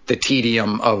the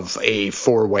tedium of a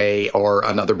 4-way or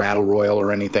another battle royal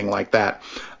or anything like that.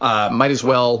 Might as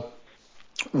well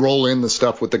roll in the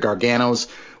stuff with the Garganos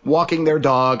walking their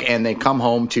dog, and they come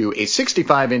home to a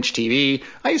 65-inch TV.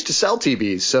 I used to sell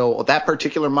TVs, so that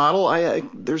particular model,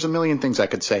 there's a million things I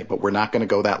could say, but we're not going to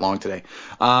go that long today.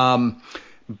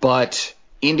 But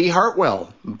Indy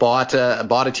Hartwell bought a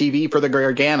TV for the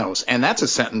Garganos, and that's a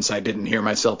sentence I didn't hear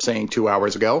myself saying 2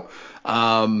 hours ago.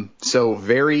 So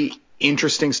very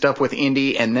interesting stuff with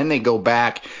Indy, and then they go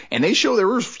back and they show there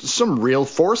was some real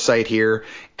foresight here.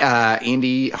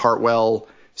 Indy Hartwell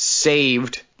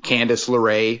saved Candice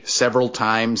LeRae several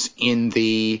times in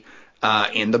the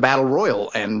Battle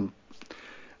Royal, and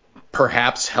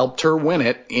perhaps helped her win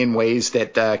it in ways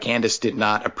that Candice did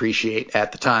not appreciate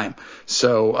at the time.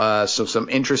 So some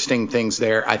interesting things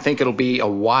there. I think it'll be a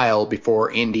while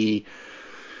before Indy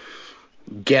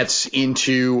gets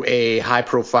into a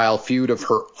high-profile feud of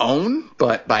her own,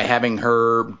 but by having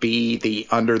her be the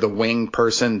under-the-wing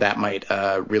person, that might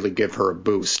really give her a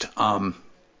boost.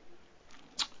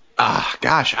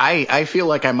 I feel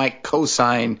like I might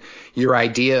co-sign your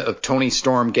idea of Toni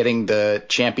Storm getting the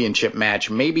championship match.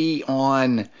 Maybe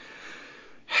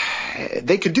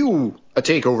they could do a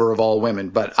takeover of all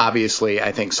women, but obviously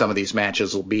I think some of these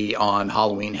matches will be on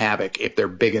Halloween Havoc if they're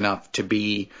big enough to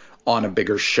be on a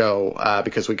bigger show,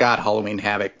 because we got Halloween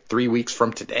Havoc 3 weeks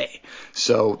from today.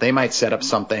 So they might set up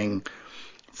something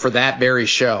for that very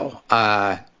show.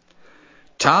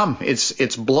 Tom,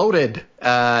 it's bloated,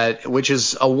 which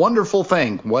is a wonderful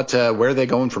thing. Where are they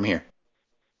going from here?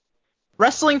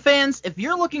 Wrestling fans, if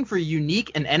you're looking for a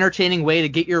unique and entertaining way to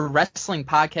get your wrestling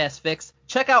podcast fix,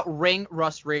 check out Ring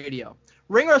Rust Radio.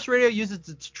 Ring Rust Radio uses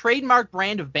its trademark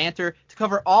brand of banter to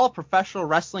cover all professional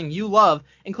wrestling you love,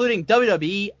 including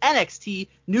WWE, NXT,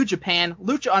 New Japan,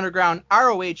 Lucha Underground,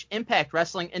 ROH, Impact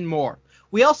Wrestling, and more.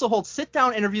 We also hold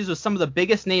sit-down interviews with some of the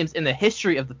biggest names in the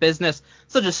history of the business,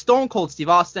 such as Stone Cold Steve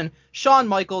Austin, Shawn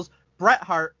Michaels, Bret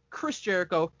Hart, Chris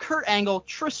Jericho, Kurt Angle,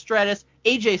 Trish Stratus,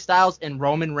 AJ Styles, and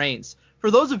Roman Reigns.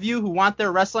 For those of you who want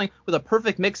their wrestling with a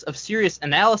perfect mix of serious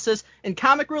analysis and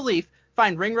comic relief,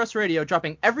 find Ring Rust Radio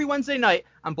dropping every Wednesday night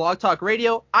on Blog Talk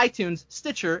Radio, iTunes,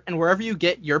 Stitcher, and wherever you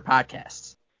get your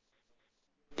podcasts.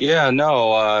 Yeah,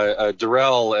 no,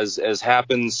 Darrell, as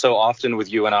happens so often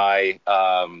with you and I,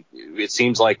 it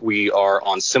seems like we are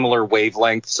on similar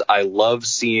wavelengths. I love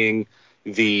seeing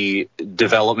the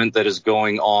development that is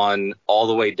going on all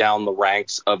the way down the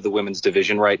ranks of the women's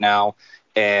division right now.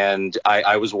 And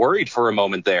I was worried for a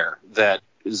moment there that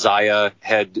Zaya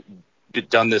had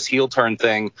done this heel turn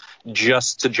thing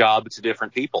just to job to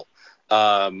different people.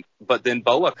 But then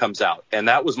Boa comes out, and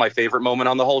that was my favorite moment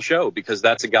on the whole show, because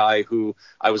that's a guy who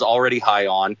I was already high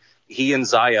on. He and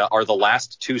Zaya are the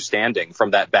last two standing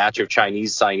from that batch of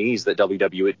Chinese signees that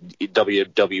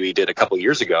WWE did a couple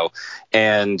years ago.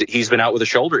 And he's been out with a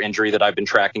shoulder injury that I've been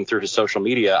tracking through his social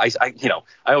media. I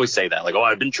always say that, like, oh,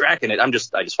 I've been tracking it. I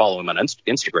just follow him on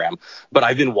Instagram, but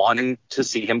I've been wanting to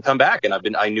see him come back.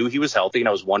 And I knew he was healthy, and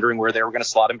I was wondering where they were going to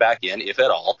slot him back in, if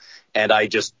at all. And I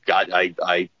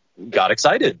got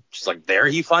excited. Just like, there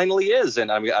he finally is. And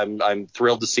I'm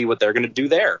thrilled to see what they're going to do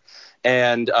there.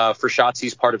 And for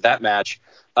Shotzi's part of that match,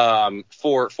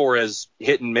 for as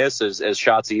hit and miss as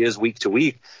Shotzi is week to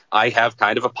week, I have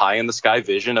kind of a pie in the sky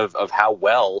vision of how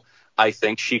well I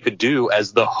think she could do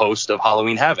as the host of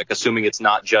Halloween Havoc, assuming it's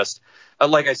not just,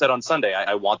 like I said on Sunday,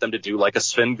 I want them to do like a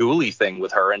Svengoolie thing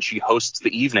with her, and she hosts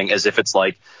the evening as if it's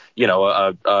like,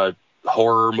 a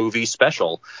horror movie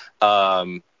special.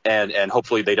 And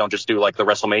hopefully they don't just do like the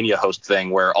WrestleMania host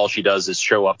thing where all she does is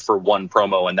show up for one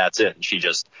promo and that's it. And she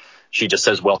just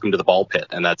says, welcome to the ball pit.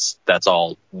 And that's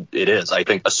all it is. I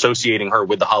think associating her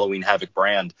with the Halloween Havoc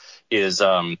brand is,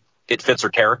 it fits her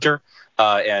character.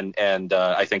 And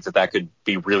I think that could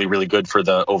be really, really good for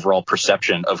the overall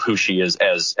perception of who she is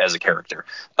as a character.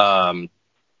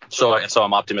 So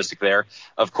I'm optimistic there.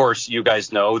 Of course, you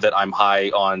guys know that I'm high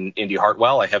on Indy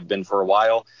Hartwell. I have been for a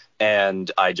while. And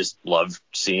I just love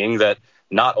seeing that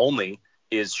not only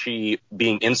is she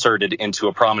being inserted into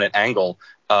a prominent angle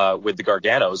with the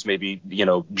Garganos, maybe,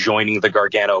 joining the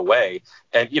Gargano way.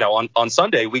 And, on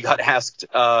Sunday, we got asked,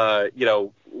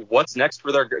 what's next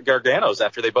for their Garganos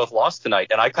after they both lost tonight.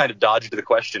 And I kind of dodged the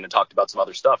question and talked about some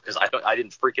other stuff because I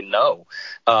didn't freaking know.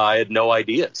 I had no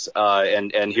ideas.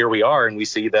 And here we are. And we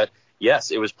see that, yes,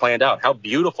 it was planned out. How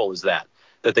beautiful is that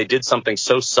they did something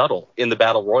so subtle in the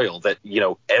Battle Royal that,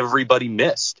 everybody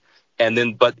missed.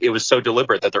 But it was so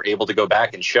deliberate that they're able to go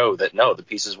back and show that, no, the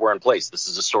pieces were in place. This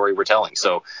is a story we're telling.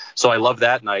 So I love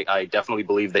that. And I definitely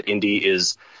believe that Indy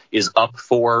is up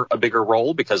for a bigger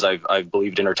role because I've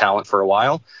believed in her talent for a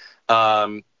while.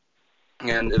 And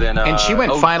she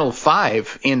went Final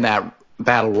 5 in that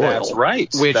Battle Royal. That's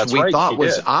right. Which we thought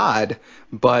was odd.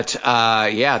 But,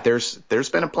 there's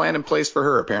been a plan in place for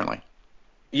her, apparently.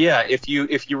 Yeah, if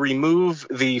you remove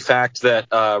the fact that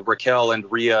Raquel and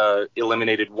Rhea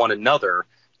eliminated one another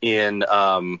in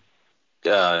to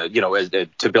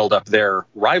build up their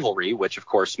rivalry, which of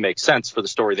course makes sense for the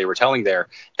story they were telling there,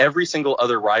 every single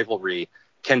other rivalry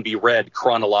can be read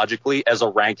chronologically as a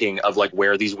ranking of like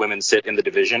where these women sit in the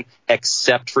division,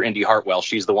 except for Indy Hartwell.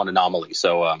 She's the one anomaly.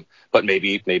 So, but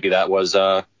maybe that was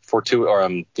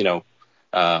foreshadowing.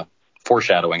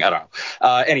 I don't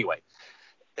know. Anyway,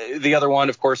 the other one,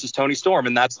 of course, is Toni Storm,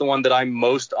 and that's the one that I'm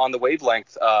most on the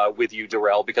wavelength with you,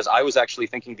 Darrell, because I was actually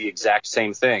thinking the exact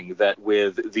same thing, that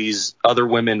with these other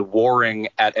women warring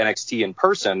at NXT in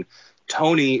person,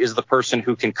 Toni is the person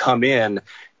who can come in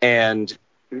and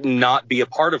not be a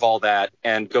part of all that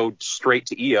and go straight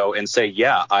to Io and say,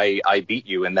 yeah, I beat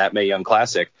you in that Mae Young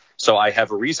Classic, so I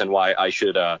have a reason why I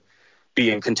should be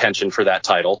in contention for that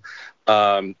title.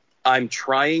 I'm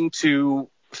trying to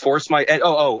force my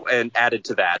and added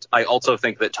to that, I also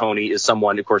think that Toni is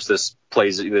someone, of course this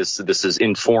is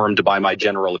informed by my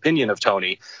general opinion of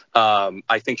Toni.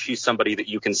 I think she's somebody that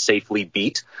you can safely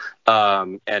beat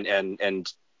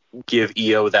and give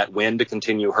Io that win to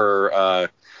continue her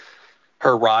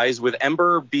rise. With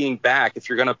Ember being back, if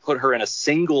you're going to put her in a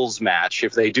singles match,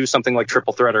 if they do something like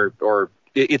triple threat or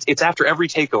it's after every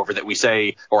takeover that we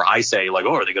say, or I say, like,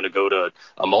 oh, are they going to go to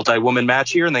a multi-woman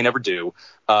match here? And they never do.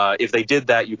 If they did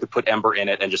that, you could put Ember in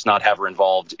it and just not have her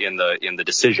involved in the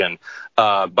decision.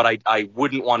 But I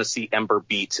wouldn't want to see Ember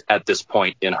beat at this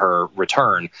point in her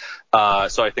return.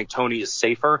 So I think Toni is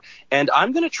safer. And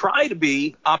I'm going to try to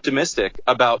be optimistic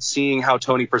about seeing how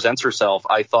Toni presents herself.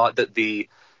 I thought that the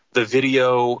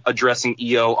video addressing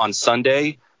Io on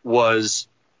Sunday was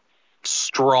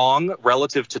strong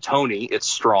relative to Toni. It's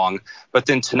strong. But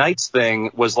then tonight's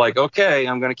thing was like, okay,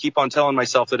 I'm going to keep on telling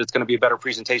myself that it's going to be a better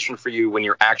presentation for you when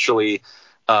you're actually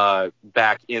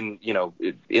back in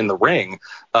the ring.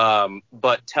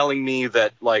 But telling me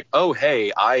that, like, oh,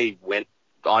 hey, I went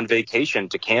on vacation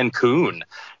to Cancun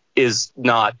is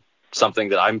not something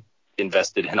that I'm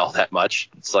invested in all that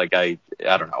much. It's like, I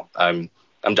don't know.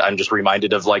 I'm just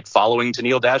reminded of, like, following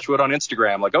Tennille Dashwood on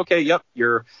Instagram. Like, okay, yep,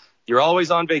 you're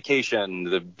always on vacation,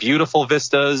 the beautiful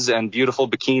vistas and beautiful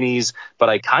bikinis, but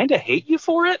I kind of hate you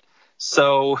for it.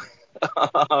 So,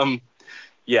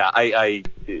 yeah, I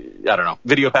don't know.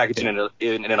 Video packaging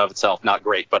in and of itself, not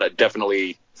great, but I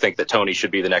definitely think that Toni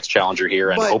should be the next challenger here,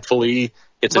 and hopefully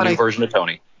it's a new version of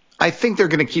Toni. I think they're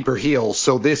going to keep her heel,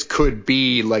 so this could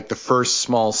be like the first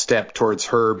small step towards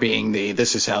her being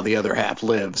this is how the other half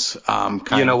lives kind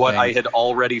You know of what? thing. I had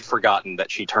already forgotten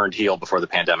that she turned heel before the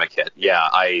pandemic hit. Yeah,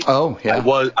 I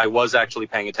was actually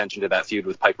paying attention to that feud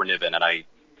with Piper Niven, and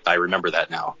I remember that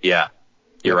now. Yeah,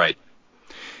 you're right.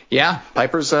 Yeah,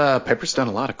 Piper's done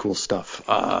a lot of cool stuff.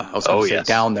 I was going to say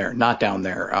down there, not down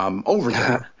there, over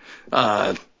there,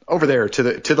 over there to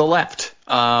the left,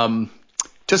 to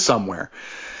somewhere.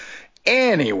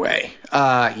 Anyway,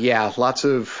 lots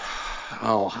of.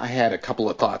 Oh, I had a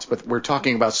couple of thoughts, but we're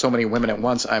talking about so many women at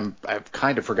once. I've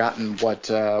kind of forgotten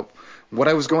what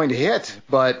I was going to hit.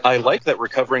 But I like that we're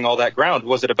covering all that ground.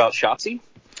 Was it about Shotzi?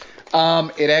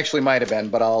 It actually might have been,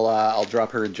 but I'll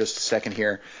drop her in just a second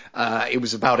here. It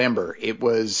was about Ember. It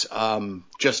was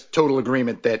just total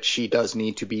agreement that she does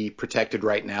need to be protected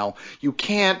right now. You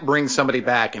can't bring somebody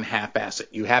back and half-ass it.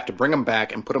 You have to bring them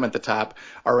back and put them at the top,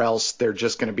 or else they're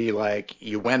just going to be like,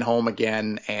 you went home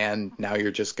again, and now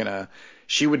you're just going to...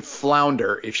 She would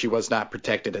flounder if she was not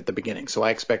protected at the beginning. So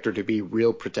I expect her to be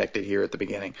real protected here at the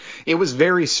beginning. It was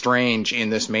very strange in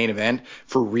this main event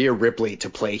for Rhea Ripley to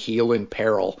play heel in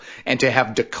peril and to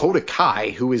have Dakota Kai,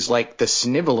 who is like the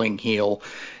sniveling heel,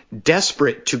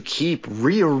 desperate to keep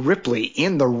Rhea Ripley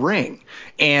in the ring.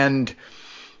 And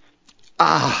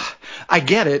I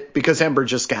get it because Ember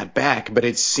just got back, but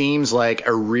it seems like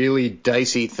a really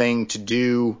dicey thing to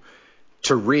do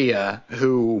to Rhea,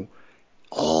 who...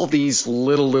 all these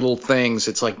little things,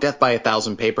 it's like death by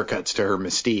 1,000 paper cuts to her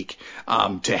mystique,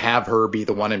 to have her be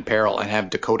the one in peril and have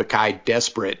Dakota Kai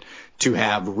desperate to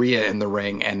have Rhea in the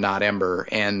ring and not Ember.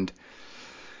 And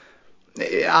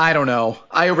I don't know.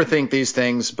 I overthink these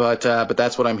things, but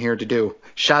that's what I'm here to do.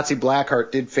 Shotzi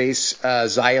Blackheart did face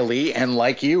Xia Li, and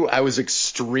like you, I was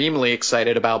extremely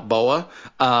excited about Boa.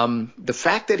 The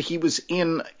fact that he was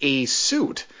in a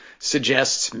suit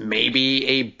suggests maybe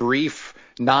a brief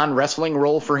non-wrestling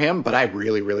role for him, but I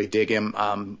really, really dig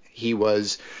him. He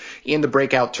was in the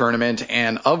breakout tournament,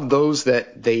 and of those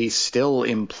that they still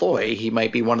employ, he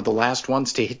might be one of the last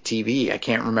ones to hit TV. I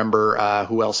can't remember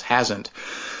who else hasn't.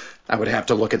 I would have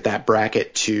to look at that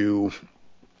bracket to...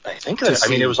 I think that, I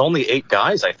mean, it was only 8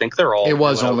 guys. I think they're all... It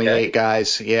was only 8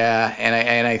 guys, yeah.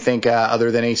 And I think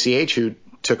other than ACH, who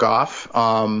took off,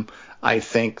 I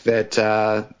think that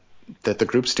the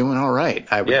group's doing all right.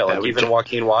 Even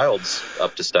Joaquin Wilde's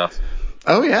up to stuff.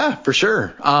 Oh, yeah, for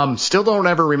sure. Still don't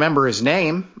ever remember his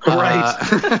name.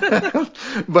 Right.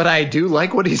 But I do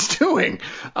like what he's doing.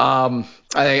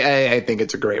 I think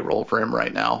it's a great role for him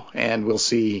right now, and we'll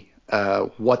see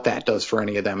what that does for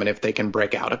any of them and if they can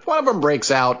break out. If one of them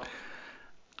breaks out,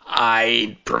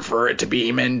 I prefer it to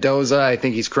be Mendoza. I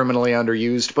think he's criminally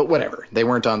underused, but whatever. They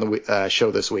weren't on the show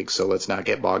this week, so let's not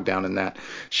get bogged down in that.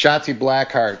 Shotzi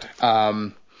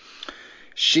Blackheart.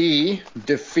 She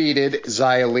defeated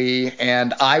Xia Li,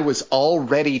 and I was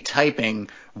already typing,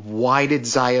 why did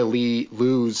Xia Li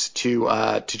lose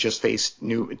to just face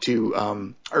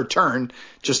or turn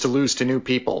just to lose to new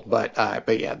people? But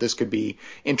yeah, this could be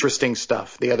interesting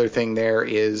stuff. The other thing there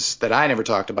is that I never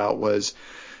talked about was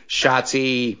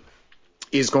Shotzi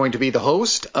is going to be the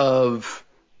host of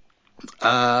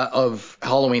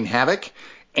Halloween Havoc,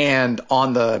 and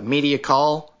on the media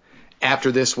call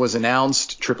after this was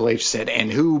announced, Triple H said,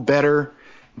 and who better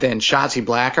than Shotzi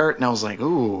Blackheart? And I was like,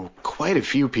 ooh, quite a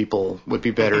few people would be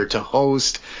better to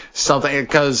host something,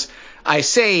 because I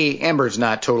say Ember's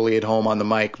not totally at home on the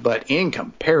mic, but in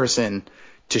comparison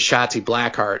to Shotzi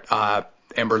Blackheart,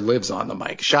 Ember lives on the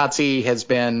mic. Shotzi has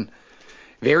been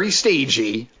very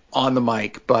stagey on the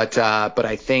mic, but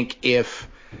I think if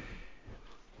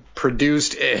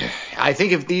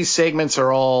these segments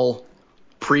are all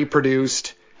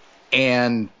pre-produced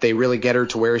and they really get her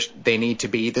to where they need to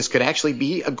be, this could actually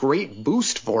be a great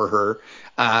boost for her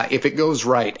if it goes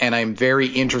right. And I'm very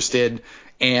interested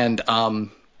and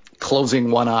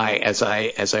closing one eye as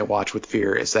I watch with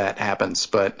fear as that happens.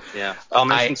 But yeah, I'll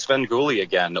mention Sven Gulli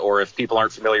again, or if people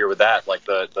aren't familiar with that, like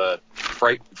the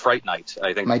Fright Night.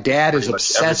 I think my dad is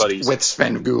obsessed with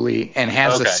Sven Gulli and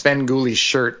has a Sven Gulli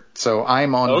shirt, so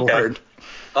I'm on board.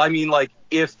 I mean, like,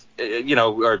 if,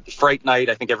 or Fright Night,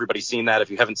 I think everybody's seen that.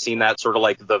 If you haven't seen that, sort of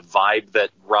like the vibe that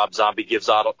Rob Zombie gives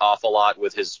off a lot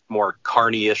with his more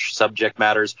carny-ish subject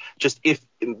matters.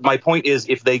 My point is,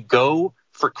 if they go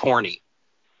for corny,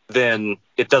 then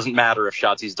it doesn't matter if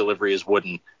Shotzi's delivery is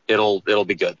wooden. It'll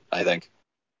be good, I think.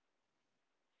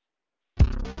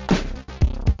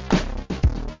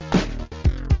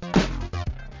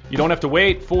 You don't have to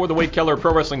wait for the Wade Keller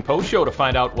Pro Wrestling Post Show to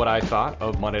find out what I thought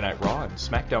of Monday Night Raw and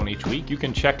SmackDown each week. You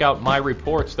can check out my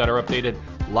reports that are updated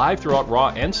live throughout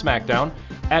Raw and SmackDown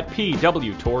at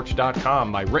pwtorch.com.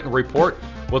 My written report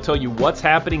will tell you what's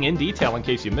happening in detail in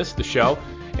case you missed the show,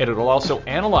 and it'll also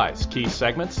analyze key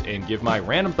segments and give my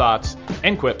random thoughts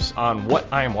and quips on what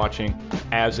I am watching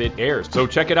as it airs. So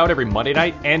check it out every Monday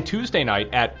night and Tuesday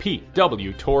night at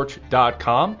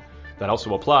pwtorch.com. That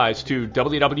also applies to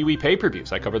WWE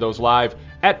pay-per-views. I cover those live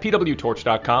at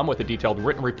pwtorch.com with a detailed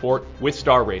written report with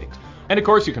star ratings. And of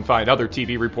course, you can find other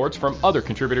TV reports from other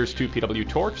contributors to PW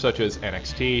Torch, such as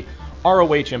NXT,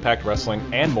 ROH, Impact Wrestling,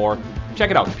 and more.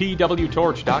 Check it out,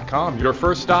 pwtorch.com, your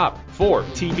first stop for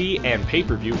TV and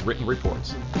pay-per-view written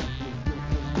reports.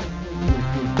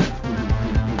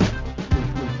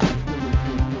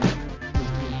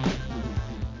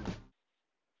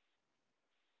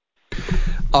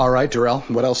 All right, Darrell,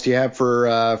 what else do you have for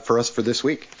us for this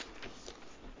week?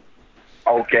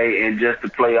 Okay, and just to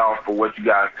play off for what you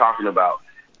guys are talking about,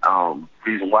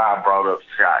 reason why I brought up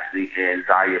Shotzi and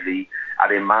Xia Li, I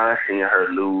didn't mind seeing her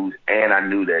lose, and I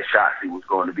knew that Shotzi was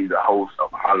going to be the host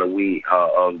of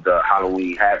the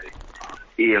Halloween Havoc.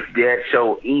 If that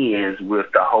show ends with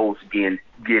the host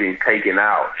getting taken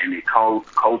out and it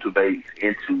cultivates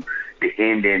into the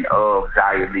ending of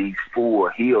Xia Li's full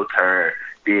heel turn,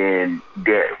 then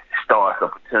that starts a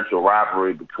potential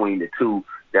rivalry between the two.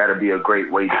 That'll be a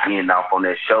great way to end off on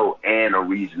that show and a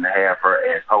reason to have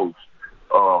her as host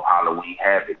of Halloween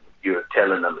Havoc. You're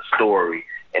telling them the story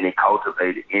and it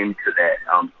cultivated into that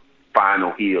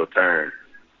final heel turn.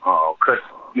 Because,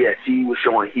 she was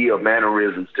showing heel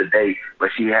mannerisms today,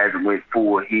 but she hasn't went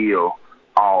full heel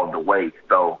all the way.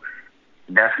 So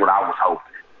that's what I was hoping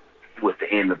with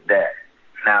the end of that.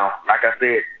 Now, like I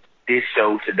said, this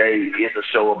show today is a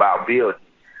show about building,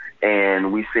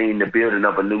 and we've seen the building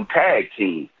of a new tag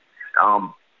team.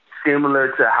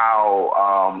 Similar to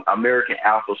how American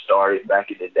Alpha started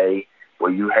back in the day,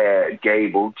 where you had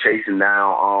Gable chasing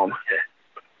down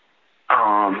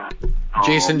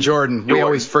Jason Jordan. We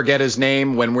always forget his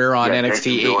name when we're on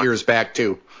NXT 8 years back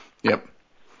too. Yep.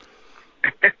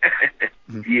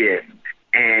 Yeah,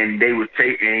 and they was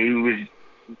and he was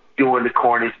doing the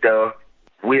corny stuff,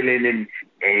 willing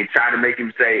and trying to make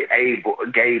him say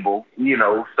Gable,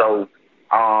 So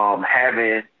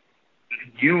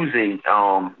using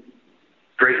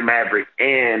Drake Maverick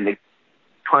and the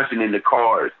punching in the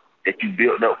cards that you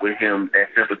built up with him, that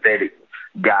sympathetic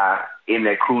guy in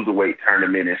that cruiserweight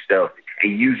tournament and stuff,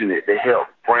 and using it to help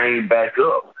bring back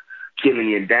up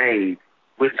Killian Dane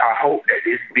which I hope that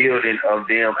this building of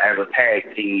them as a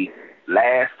tag team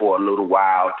lasts for a little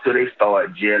while till they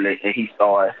start gelling and he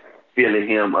starts feeling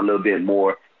him a little bit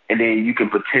more. And then you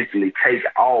can potentially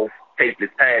take the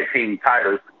tag team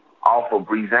titles off of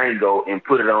Breezango and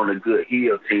put it on a good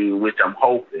heel team, which I'm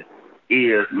hoping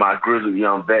is my grizzled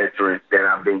young veterans that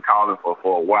I've been calling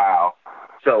for a while.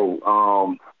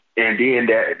 So, and then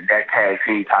that tag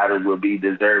team title will be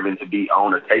deserving to be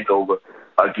on a takeover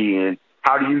again.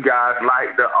 How do you guys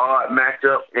like the odd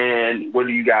matchup, and what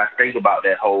do you guys think about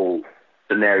that whole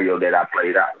scenario that I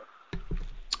played out?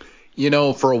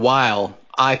 For a while,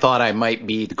 I thought I might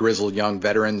be the grizzled young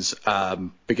veterans'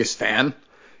 biggest fan,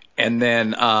 and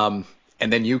then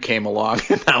you came along,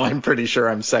 and now I'm pretty sure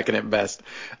I'm second at best.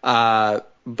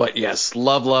 But yes,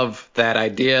 love that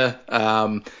idea,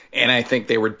 and I think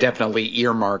they were definitely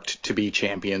earmarked to be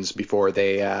champions before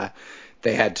they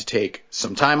had to take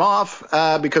some time off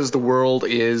because the world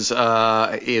is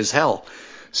hell.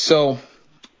 So,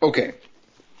 okay,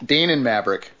 Dane and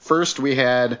Maverick. First, we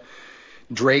had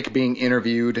Drake being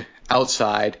interviewed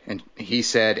outside, and he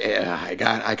said, "I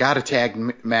got a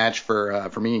tag match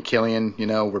for me and Killian.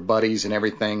 We're buddies and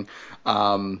everything."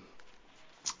 And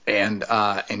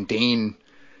Dane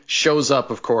shows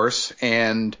up, of course,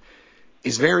 and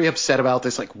is very upset about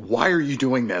this. Like, why are you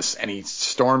doing this? And he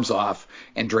storms off.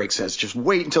 And Drake says, "Just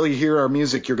wait until you hear our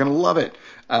music. You're gonna love it."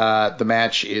 The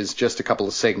match is just a couple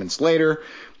of segments later.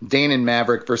 Dane and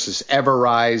Maverick versus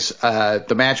Everrise.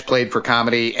 The match played for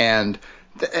comedy, and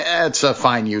it's a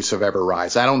fine use of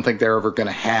Everrise. I don't think they're ever going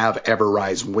to have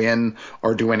Everrise win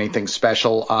or do anything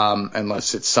special,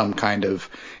 unless it's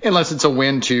a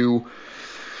win to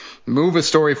move a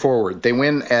story forward. They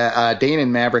win. Dane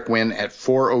and Maverick win at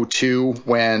 4:02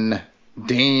 when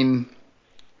Dane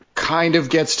kind of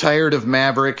gets tired of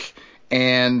Maverick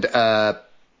and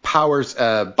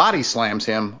body slams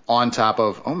him on top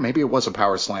of. Oh, maybe it was a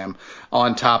power slam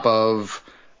on top of.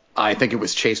 I think it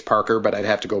was Chase Parker, but I'd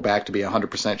have to go back to be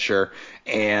 100% sure.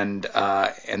 And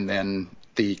then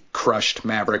the crushed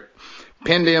Maverick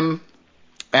pinned him.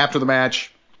 After the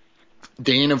match,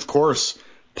 Dane, of course,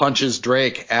 punches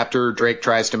Drake after Drake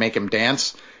tries to make him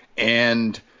dance.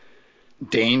 And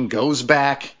Dane goes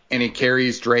back and he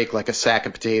carries Drake like a sack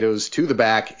of potatoes to the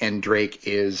back. And Drake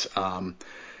is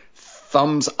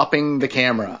thumbs upping the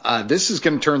camera. This is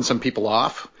going to turn some people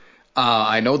off.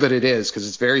 I know that it is because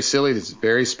it's very silly. This is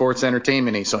very sports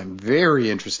entertainment-y, so I'm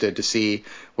very interested to see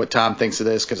what Tom thinks of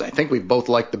this because I think we both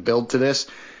like the build to this.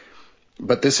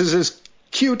 But this is as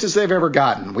cute as they've ever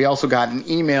gotten. We also got an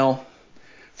email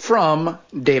from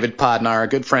David Podnar, a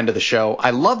good friend of the show.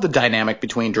 "I love the dynamic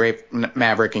between Drake,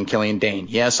 Maverick, and Killian Dane.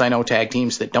 Yes, I know tag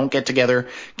teams that don't get together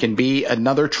can be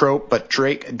another trope, but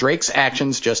Drake's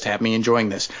actions just have me enjoying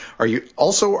this. Are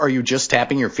you just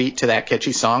tapping your feet to that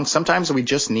catchy song? Sometimes we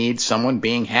just need someone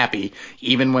being happy,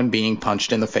 even when being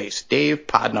punched in the face." Dave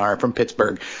Podnar from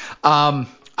Pittsburgh. I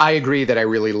agree that I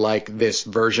really like this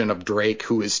version of Drake,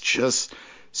 who is just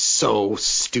so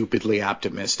stupidly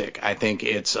optimistic. I think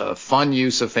it's a fun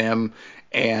use of him,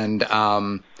 and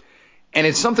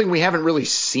it's something we haven't really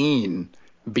seen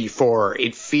before.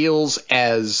 It feels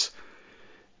as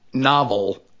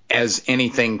novel as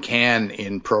anything can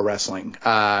in pro wrestling.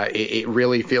 It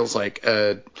really feels like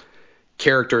a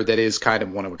character that is kind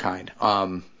of one of a kind.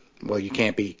 Well, you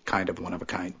can't be kind of one of a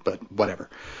kind, but whatever.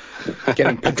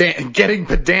 Getting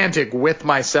pedantic with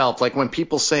myself, like when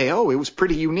people say, "Oh, it was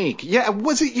pretty unique." Yeah,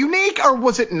 was it unique or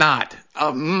was it not?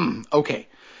 Okay.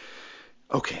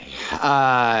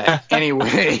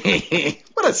 Anyway,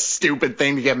 what a stupid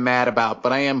thing to get mad about,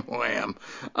 but I am who I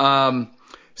am.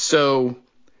 So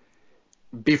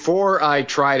before I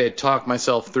try to talk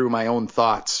myself through my own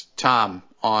thoughts, Tom,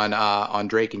 on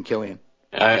Drake and Killian.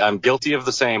 I'm guilty of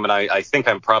the same, and I think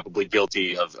I'm probably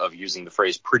guilty of using the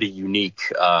phrase "pretty unique"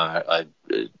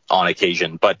 on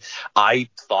occasion. But I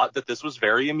thought that this was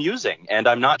very amusing, and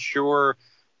I'm not sure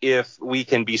if we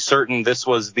can be certain this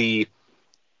was the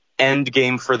end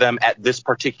game for them at this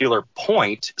particular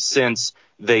point, since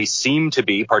they seem to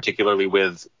be, particularly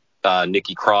with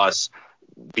Nikki Cross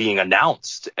being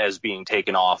announced as being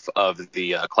taken off of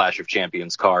the Clash of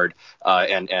Champions card,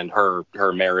 and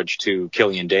her marriage to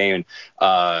Killian Dane,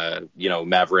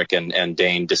 Maverick and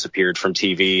Dane disappeared from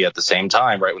TV at the same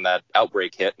time, right when that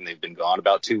outbreak hit, and they've been gone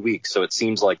about 2 weeks. So it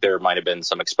seems like there might have been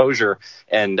some exposure,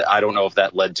 and I don't know if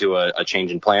that led to a change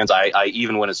in plans. I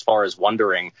even went as far as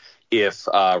wondering if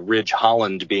Ridge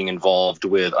Holland being involved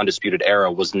with Undisputed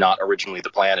Era was not originally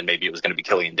the plan, and maybe it was going to be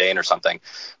Killian Dane or something.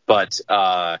 But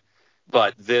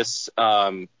this,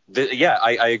 I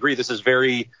agree. This is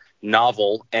very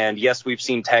novel. And yes, we've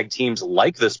seen tag teams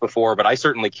like this before, but I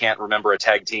certainly can't remember a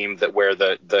tag team where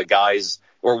the guys,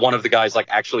 or one of the guys, like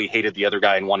actually hated the other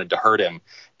guy and wanted to hurt him.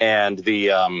 And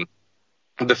the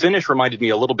finish reminded me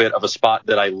a little bit of a spot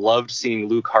that I loved seeing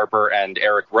Luke Harper and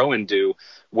Eric Rowan do,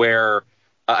 where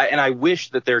and I wish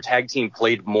that their tag team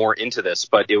played more into this,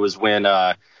 but it was when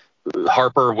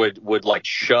Harper would like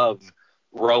shove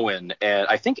Rowan, and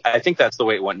I think that's the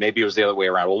way it went. Maybe it was the other way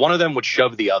around. Well, one of them would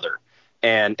shove the other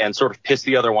and sort of piss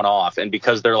the other one off, and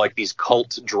because they're like these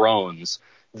cult drones,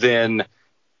 then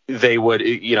they would,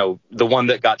 the one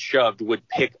that got shoved would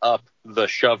pick up the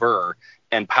shover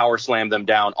and power slam them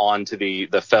down onto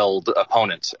the felled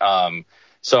opponent.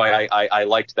 So I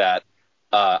liked that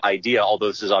idea, although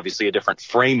this is obviously a different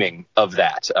framing of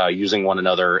that, using one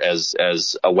another as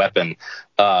a weapon.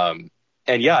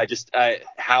 And yeah,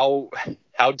 how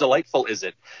delightful is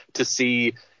it to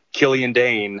see Killian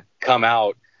Dane come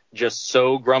out just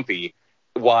so grumpy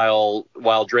while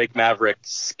Drake Maverick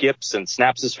skips and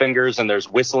snaps his fingers and there's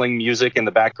whistling music in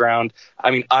the background.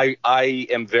 I mean, I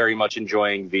am very much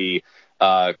enjoying the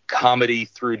comedy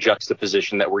through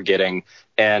juxtaposition that we're getting,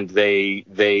 and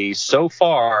they so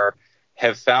far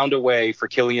have found a way for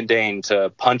Killian Dane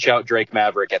to punch out Drake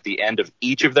Maverick at the end of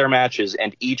each of their matches,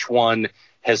 and each one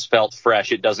has felt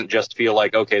fresh. It doesn't just feel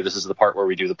like, okay, this is the part where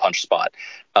we do the punch spot.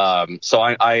 So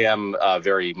I am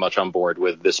very much on board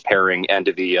with this pairing and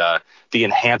the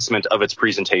enhancement of its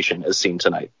presentation as seen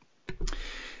tonight.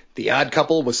 The Odd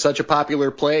Couple was such a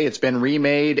popular play. It's been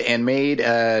remade and made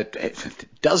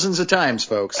dozens of times,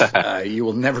 folks. You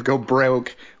will never go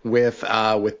broke with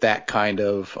that kind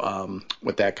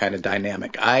of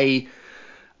dynamic. I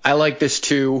like this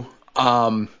too.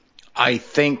 I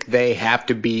think they have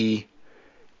to be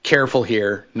careful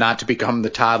here not to become the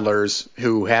toddlers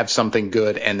who have something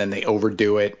good and then they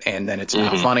overdo it and then it's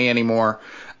not funny anymore.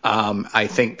 I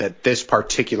think that this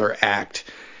particular act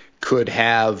will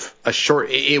have a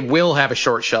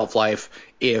short shelf life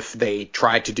if they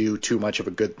try to do too much of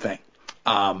a good thing.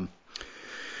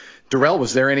 Darrell,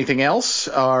 was there anything else,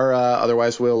 or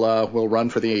otherwise we'll run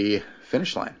for the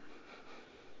finish line?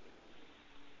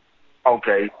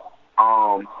 Okay.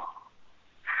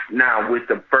 Now with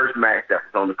the first match that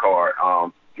was on the card,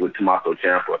 with Tommaso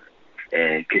Ciampa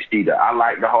and Kushida, I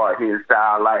like the hard-hitting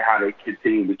style. I like how they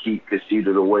continue to keep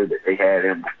Kushida the way that they had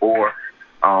him before.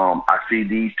 I see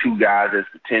these two guys as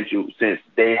potential, since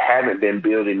they haven't been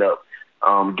building up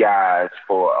guys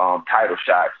for title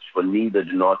shots for neither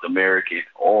the North American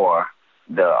or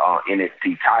the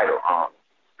NXT title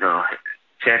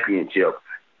championship.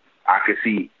 I could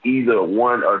see either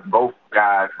one or both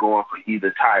guys going for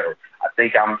either title. I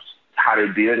think how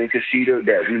they're building Kushida,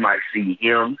 that we might see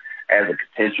him as a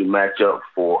potential matchup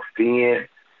for Finn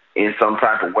in some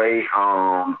type of way.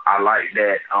 I like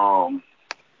that.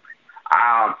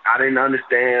 I didn't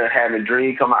understand having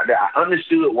Dream come out there. I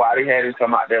understood why they had him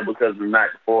come out there because of the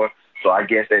night before. So I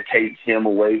guess that takes him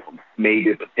away from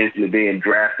maybe potentially being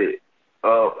drafted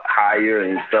up higher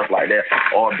and stuff like that,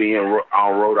 or being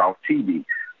on road off TV.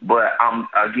 But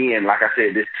again, like I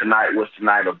said, this tonight was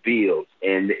tonight of builds,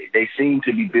 and they seem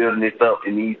to be building this up,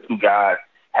 and these two guys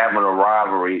having a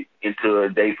rivalry until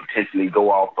they potentially go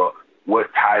off of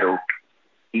what title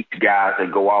each guys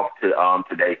that go off to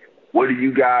today. What do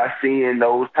you guys see in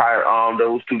those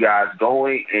two guys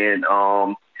going? And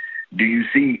do you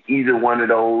see either one of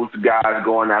those guys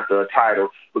going after a title?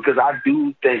 Because I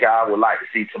do think I would like to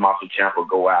see Tommaso Ciampa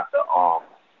go after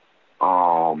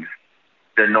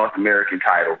the North American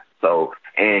title,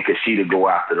 and Kushida go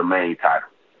after the main title.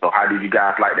 So how did you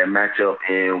guys like that matchup,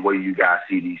 and where do you guys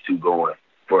see these two going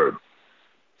further?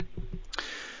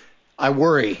 I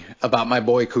worry about my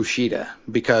boy Kushida,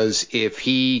 because if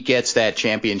he gets that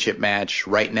championship match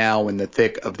right now in the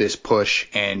thick of this push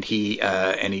and he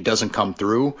doesn't come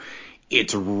through,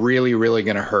 it's really, really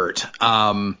going to hurt.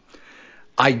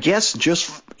 I guess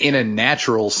just in a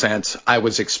natural sense, I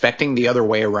was expecting the other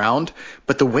way around,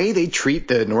 but the way they treat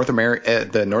the North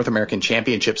American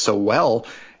Championship so well,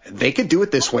 they could do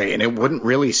it this way, and it wouldn't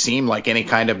really seem like any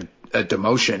kind of a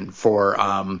demotion for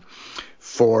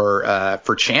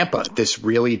Ciampa. This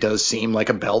really does seem like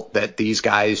a belt that these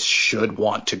guys should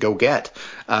want to go get.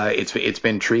 It's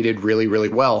been treated really, really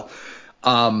well.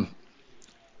 I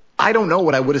don't know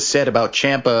what I would have said about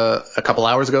Ciampa a couple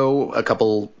hours ago, a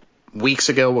couple weeks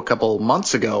ago, a couple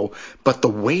months ago, but the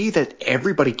way that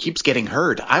everybody keeps getting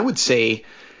hurt, I would say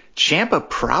Ciampa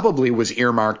probably was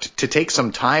earmarked to take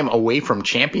some time away from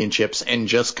championships and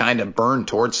just kind of burn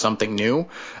towards something new.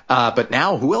 But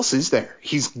now, who else is there?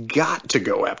 He's got to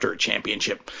go after a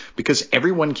championship because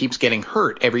everyone keeps getting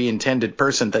hurt, every intended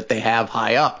person that they have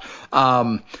high up.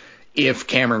 If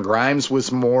Cameron Grimes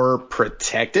was more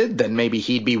protected, then maybe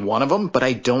he'd be one of them, but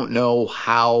I don't know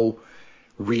how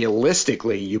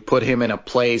realistically you put him in a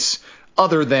place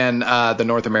other than the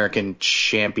North American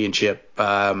Championship,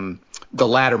 the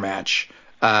ladder match.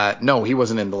 No, he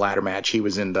wasn't in the ladder match. He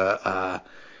was in the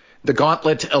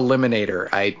Gauntlet Eliminator.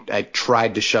 I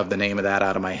tried to shove the name of that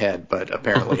out of my head, but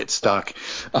apparently it stuck.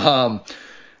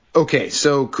 Okay,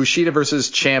 so Kushida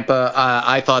versus Ciampa.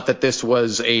 I thought that this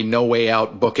was a no way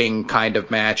out booking kind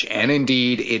of match, and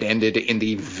indeed it ended in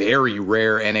the very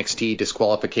rare NXT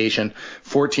disqualification,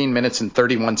 14 minutes and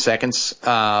 31 seconds.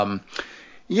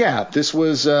 Yeah, this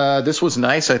was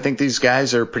nice. I think these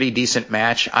guys are a pretty decent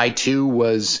match. I too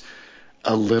was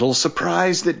a little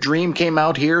surprised that Dream came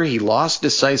out here. He lost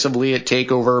decisively at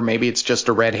TakeOver. Maybe it's just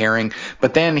a red herring,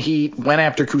 but then he went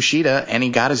after Kushida and he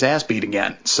got his ass beat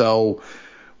again. So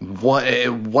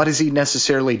what is he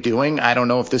necessarily doing? I don't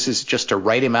know if this is just to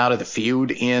write him out of the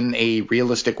feud in a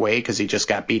realistic way because he just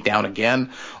got beat down again,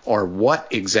 or what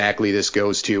exactly this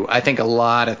goes to. I think a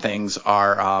lot of things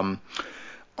are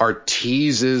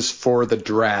teases for the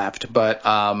draft, but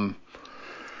I'm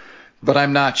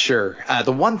not sure.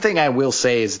 The one thing I will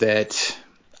say is that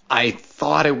I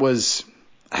thought it was.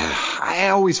 I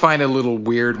always find it a little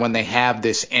weird when they have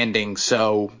this ending.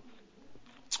 So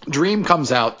Dream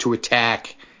comes out to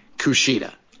attack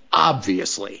Kushida,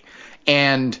 obviously,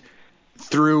 and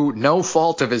through no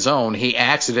fault of his own, he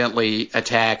accidentally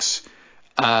attacks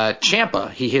Ciampa.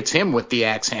 He hits him with the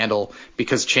axe handle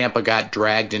because Ciampa got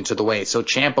dragged into the way. So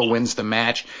Ciampa wins the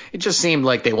match. It just seemed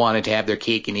like they wanted to have their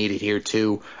cake and eat it here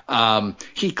too.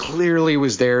 He clearly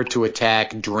was there to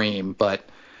attack Dream, but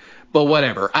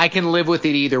whatever. I can live with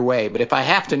it either way. But if I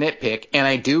have to nitpick, and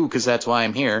I do because that's why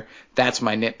I'm here, that's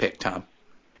my nitpick, Tom.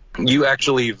 You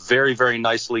actually very, very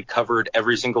nicely covered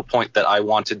every single point that I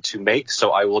wanted to make,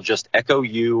 so I will just echo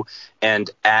you and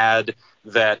add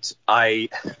that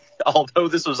although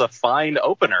this was a fine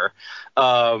opener,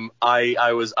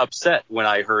 I was upset when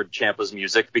I heard Ciampa's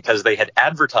music because they had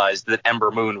advertised that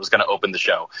Ember Moon was going to open the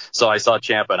show. So I saw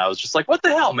Ciampa and I was just like, what the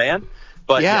hell, man?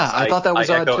 But yeah, yes, I thought that was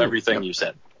I odd echo too. everything you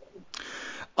said.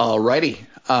 Alrighty.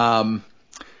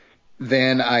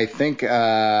 Then I think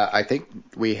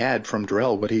we had from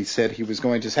Darrell what he said he was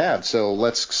going to have. So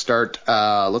let's start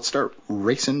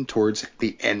racing towards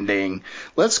the ending.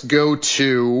 Let's go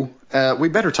to we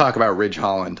better talk about Ridge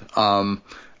Holland.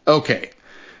 Okay.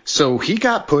 So he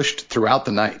got pushed throughout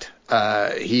the night.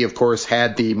 He of course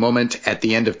had the moment at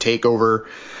the end of TakeOver.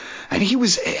 And he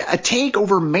was a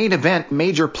TakeOver main event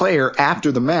major player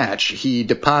after the match. He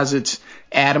deposits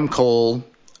Adam Cole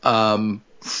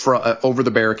over the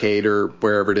barricade or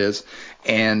wherever it is,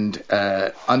 and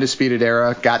Undisputed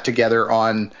Era got together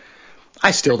on. I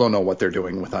still don't know what they're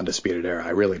doing with Undisputed Era. I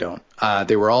really don't.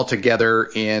 They were all together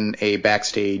in a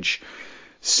backstage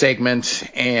segment,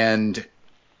 and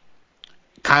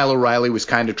Kyle O'Reilly was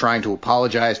kind of trying to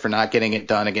apologize for not getting it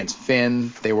done against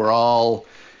Finn. They were all,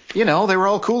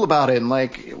 cool about it and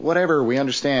like, whatever, we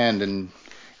understand. And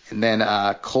then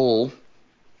Cole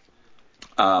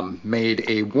made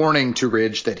a warning to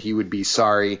Ridge that he would be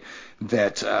sorry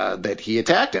that he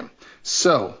attacked him.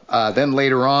 So then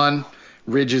later on,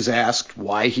 Ridge is asked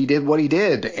why he did what he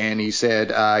did, and he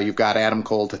said, you've got Adam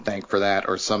Cole to thank for that,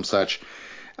 or some such.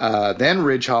 Then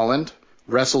Ridge Holland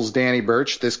wrestles Danny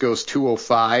Burch. This goes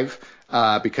 205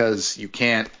 because you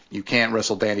can't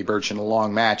wrestle Danny Burch in a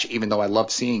long match, even though I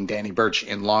love seeing Danny Burch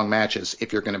in long matches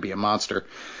if you're going to be a monster.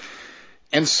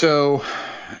 And so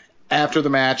after the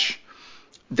match,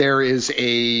 there is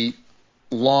a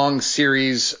long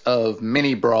series of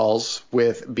mini brawls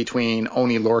between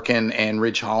Oney Lorcan and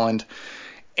Ridge Holland.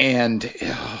 And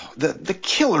the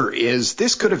killer is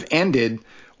this could have ended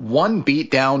one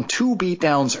beatdown, two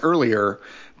beatdowns earlier,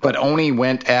 but Oney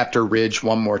went after Ridge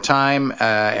one more time,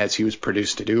 as he was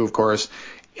produced to do, of course,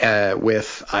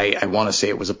 with, I want to say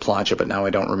it was a plancha, but now I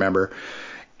don't remember.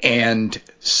 And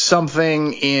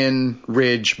something in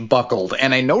Ridge buckled.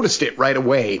 And I noticed it right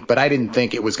away, but I didn't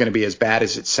think it was going to be as bad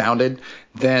as it sounded.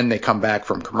 Then they come back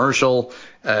from commercial.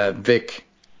 Vic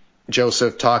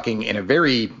Joseph talking in a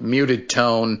very muted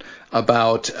tone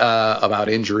about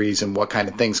injuries and what kind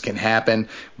of things can happen.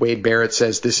 Wade Barrett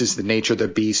says this is the nature of the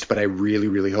beast, but I really,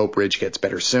 really hope Ridge gets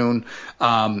better soon.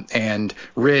 And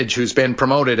Ridge, who's been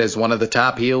promoted as one of the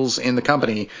top heels in the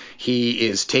company, he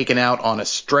is taken out on a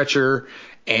stretcher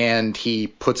and he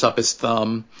puts up his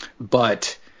thumb.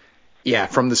 But yeah,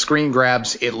 from the screen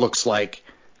grabs, it looks like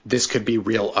this could be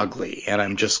real ugly. And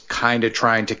I'm just kind of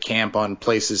trying to camp on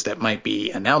places that might be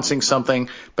announcing something,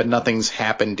 but nothing's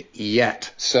happened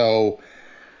yet. So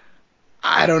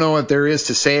I don't know what there is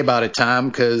to say about it, Tom,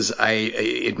 because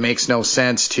it makes no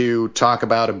sense to talk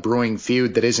about a brewing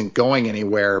feud that isn't going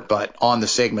anywhere, but on the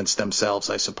segments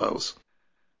themselves, I suppose.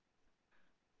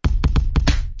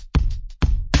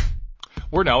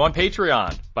 We're now on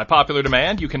Patreon. By popular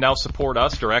demand, you can now support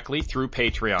us directly through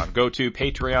Patreon. Go to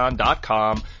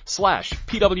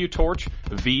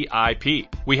patreon.com/PWTorchVIP.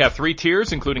 We have 3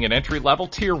 tiers, including an entry-level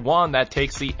Tier 1 that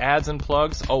takes the ads and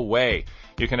plugs away.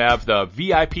 You can have the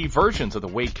VIP versions of the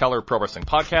Wade Keller Pro Wrestling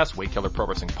Podcast, Wade Keller Pro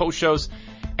Wrestling Post Shows,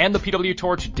 and the PW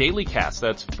Torch Daily Cast.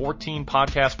 That's 14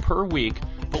 podcasts per week,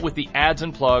 but with the ads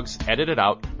and plugs edited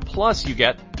out. Plus, you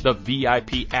get the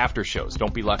VIP after shows.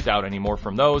 Don't be left out anymore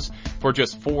from those for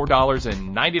just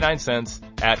 $4.99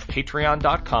 at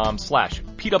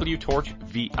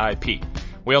patreon.com/PWTorchVIP.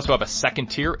 We also have a second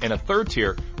tier and a third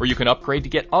tier where you can upgrade to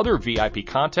get other VIP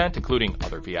content, including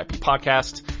other VIP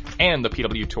podcasts and the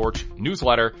PW Torch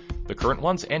newsletter, the current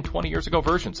ones and 20 years ago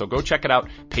version. So go check it out,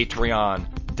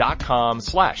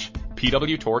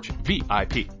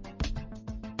 patreon.com/PWTorchVIP.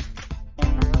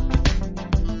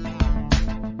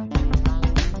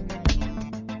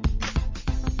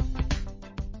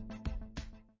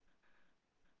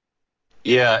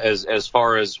 Yeah, as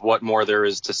far as what more there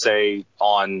is to say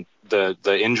on the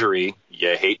injury,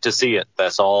 you hate to see it.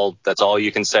 That's all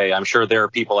you can say. I'm sure there are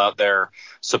people out there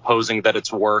supposing that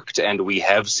it's worked, and we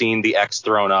have seen the X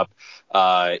thrown up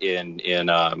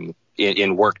in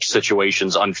worked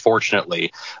situations,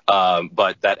 unfortunately.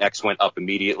 But that X went up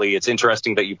immediately. It's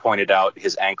interesting that you pointed out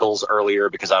his ankles earlier,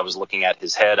 because I was looking at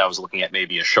his head. I was looking at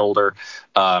maybe a shoulder.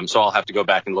 So I'll have to go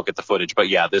back and look at the footage. But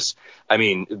yeah, this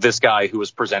guy who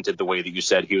was presented the way that you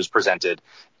said he was presented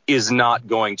is not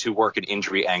going to work an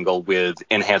injury angle with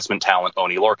enhancement talent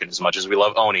Oney Lorcan. As much as we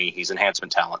love Oney, he's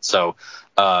enhancement talent. So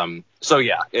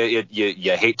yeah,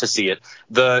 you hate to see it.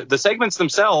 The segments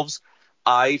themselves,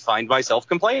 I find myself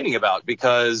complaining about,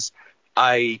 because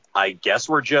I guess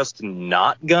we're just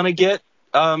not gonna get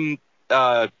Danny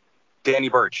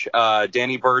Burch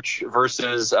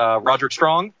versus Roderick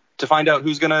Strong to find out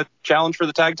who's gonna challenge for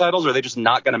the tag titles. Or are they just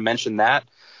not gonna mention that?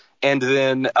 And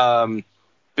then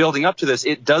building up to this,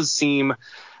 it does seem,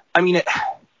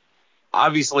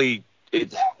 obviously,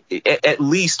 at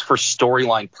least for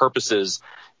storyline purposes,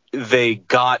 they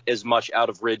got as much out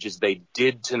of Ridge as they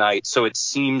did tonight. So it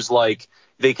seems like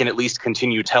they can at least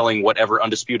continue telling whatever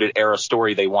Undisputed Era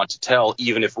story they want to tell,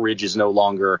 even if Ridge is no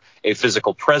longer a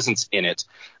physical presence in it.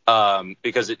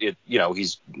 Because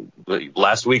he's,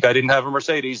 last week I didn't have a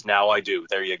Mercedes, now I do.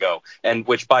 There you go. And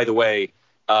which, by the way,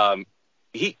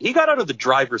 he got out of the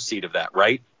driver's seat of that,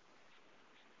 right?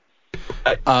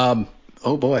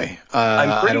 Oh boy.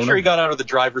 I'm pretty sure he got out of the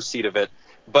driver's seat of it,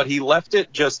 but he left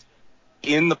it just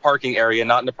in the parking area,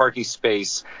 not in the parking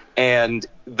space, and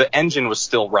the engine was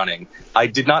still running. I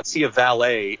did not see a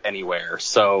valet anywhere,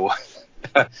 so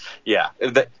yeah,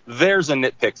 there's a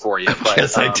nitpick for you. But,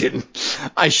 yes, I didn't.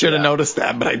 I should have noticed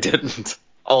that, but I didn't.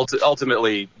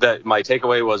 Ultimately, my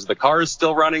takeaway was the car is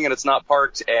still running and it's not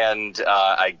parked, and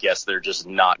I guess they're just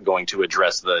not going to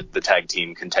address the tag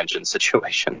team contention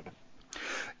situation.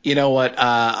 You know what?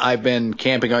 I've been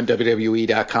camping on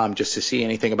WWE.com just to see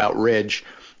anything about Ridge,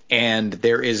 and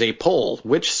there is a poll.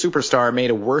 Which superstar made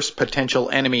a worse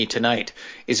potential enemy tonight?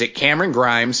 Is it Cameron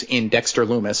Grimes in Dexter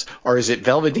Lumis, or is it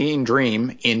Velveteen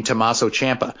Dream in Tommaso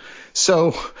Ciampa?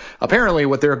 So apparently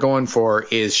what they're going for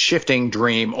is shifting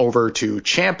Dream over to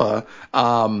Ciampa.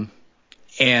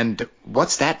 And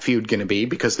what's that feud going to be?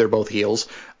 Because they're both heels.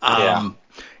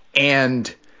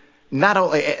 And not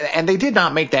only, and they did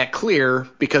not make that clear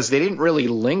because they didn't really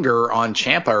linger on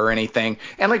Ciampa or anything.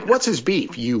 And like, what's his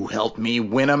beef? You helped me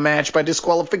win a match by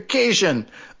disqualification.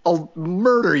 I'll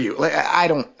murder you. Like, I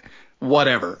don't,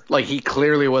 whatever. Like, he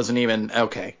clearly wasn't even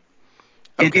okay.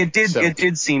 It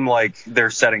did seem like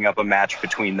they're setting up a match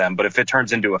between them, but if it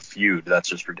turns into a feud, that's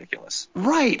just ridiculous.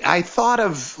 Right. I thought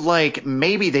of, like,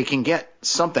 maybe they can get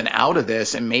something out of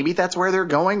this, and maybe that's where they're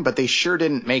going, but they sure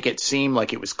didn't make it seem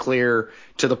like it was clear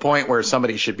to the point where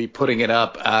somebody should be putting it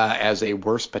up as a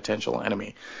worse potential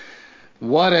enemy.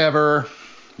 Whatever.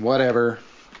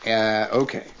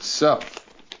 Okay, so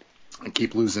I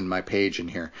keep losing my page in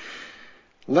here.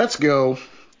 Let's go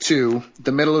to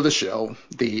the middle of the show,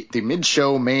 the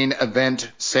mid-show main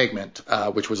event segment,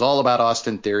 which was all about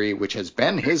Austin Theory, which has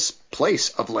been his place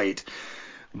of late.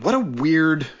 What a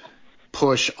weird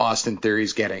push Austin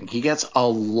Theory's getting. He gets a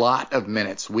lot of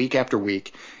minutes week after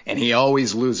week, and he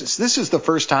always loses. This is the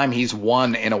first time he's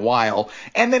won in a while,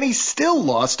 and then he still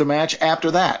lost a match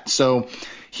after that. So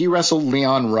he wrestled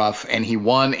Leon Ruff and he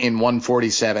won in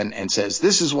 147 and says,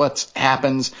 this is what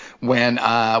happens when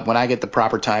I get the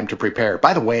proper time to prepare.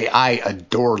 By the way, I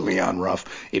adore Leon Ruff.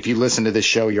 If you listen to this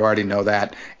show, you already know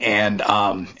that. And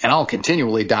I'll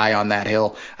continually die on that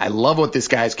hill. I love what this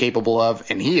guy is capable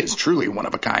of, and he is truly one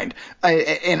of a kind,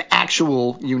 an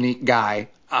actual unique guy.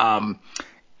 But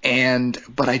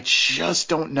I just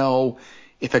don't know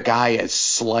if a guy as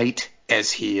slight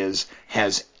as he is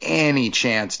has any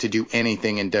chance to do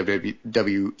anything in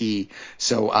WWE.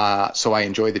 So I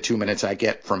enjoy the 2 minutes I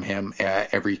get from him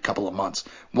every couple of months.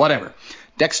 Whatever.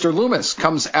 Dexter Lumis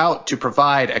comes out to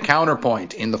provide a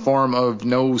counterpoint in the form of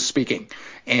no speaking,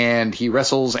 and he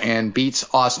wrestles and beats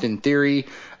Austin Theory.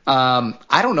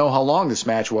 I don't know how long this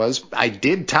match was. I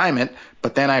did time it,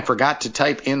 but then I forgot to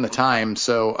type in the time,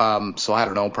 so I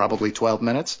don't know, probably 12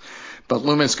 minutes. But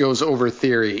Lumis goes over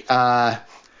Theory.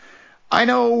 I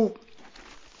know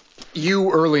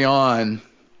you early on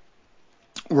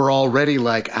were already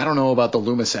like, I don't know about the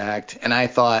Lumis act, and I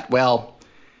thought, well,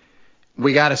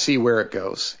 we got to see where it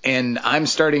goes. And I'm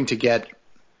starting to get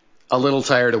a little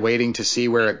tired of waiting to see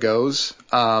where it goes.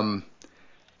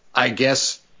 I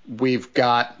guess we've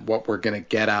got what we're going to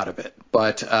get out of it.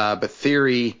 But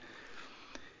Theory,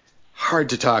 hard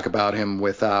to talk about him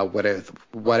with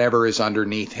whatever is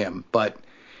underneath him. But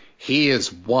he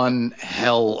is one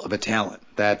hell of a talent.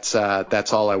 That's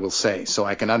all I will say. So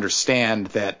I can understand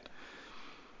that.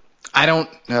 I don't.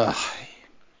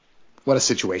 What a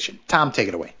situation. Tom, take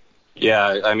it away.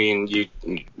 Yeah, I mean,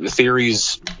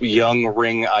 Theory's young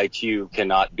ring IQ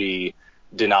cannot be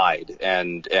denied,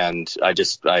 and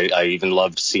I even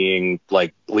loved seeing,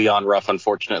 like, Leon Ruff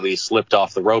unfortunately slipped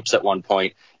off the ropes at one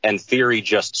point, and Theory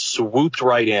just swooped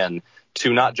right in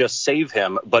to not just save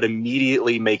him, but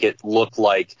immediately make it look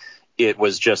like it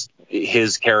was just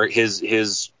his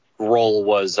role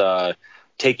was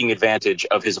taking advantage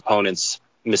of his opponent's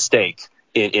mistake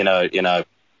in a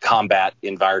combat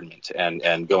environment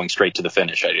and going straight to the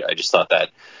finish. I just thought that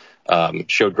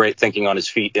showed great thinking on his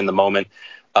feet in the moment.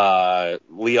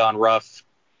 Leon Ruff,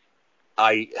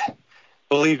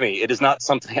 believe me, it is not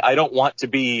something I don't want to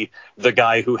be the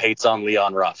guy who hates on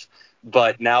Leon Ruff.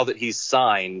 But now that he's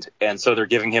signed, and so they're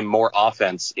giving him more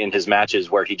offense in his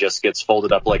matches where he just gets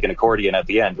folded up like an accordion at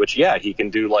the end, which, yeah, he can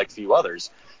do like few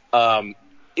others.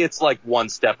 It's like one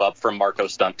step up from Marco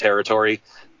Stunt territory.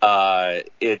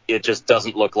 It just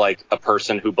doesn't look like a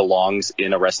person who belongs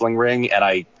in a wrestling ring. And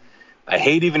I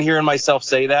hate even hearing myself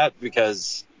say that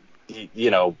because,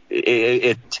 you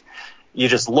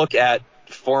just look at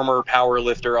former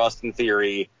powerlifter Austin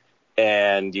Theory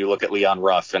and you look at Leon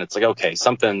Ruff and it's like, okay,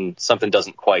 something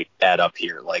doesn't quite add up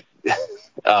here. Like,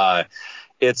 I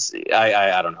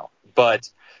don't know. But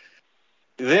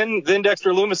then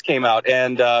Dexter Lumis came out,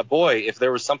 and boy, if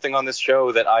there was something on this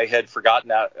show that I had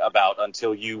forgotten about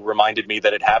until you reminded me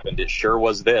that it happened, it sure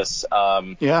was this.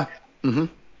 Yeah. Mm-hmm.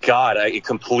 God, it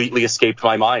completely escaped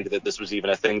my mind that this was even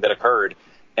a thing that occurred.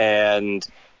 And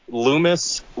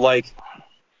Lumis, like,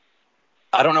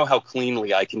 I don't know how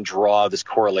cleanly I can draw this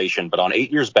correlation, but on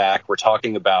 8 years back, we're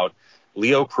talking about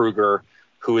Leo Kruger,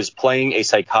 who is playing a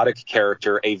psychotic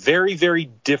character, a very, very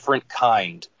different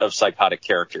kind of psychotic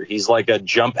character. He's like a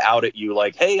jump out at you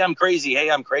like, hey, I'm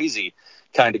crazy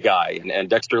kind of guy. And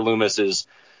Dexter Lumis is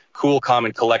cool, calm,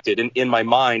 and collected. And in my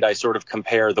mind, I sort of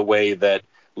compare the way that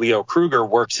Leo Kruger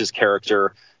works his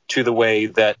character to the way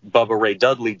that Bubba Ray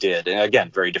Dudley did. And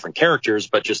again, very different characters,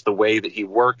 but just the way that he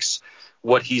works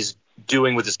what he's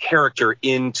doing with his character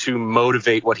in to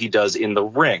motivate what he does in the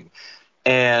ring.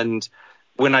 And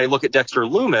when I look at Dexter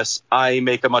Lumis, I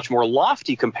make a much more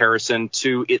lofty comparison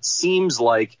to, it seems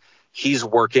like he's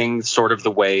working sort of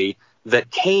the way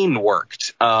that Kane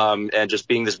worked, and just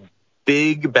being this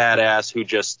big badass who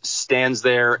just stands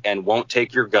there and won't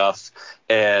take your guff.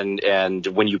 And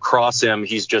when you cross him,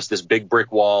 he's just this big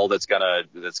brick wall that's gonna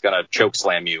choke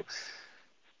slam you.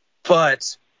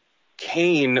 But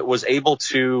Kane was able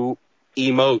to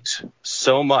emote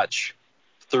so much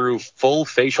through full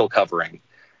facial covering.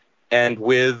 And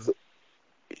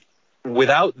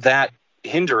without that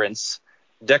hindrance,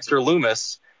 Dexter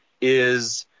Lumis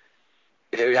is,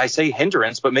 I say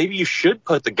hindrance, but maybe you should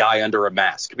put the guy under a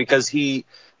mask because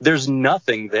there's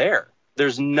nothing there.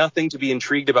 There's nothing to be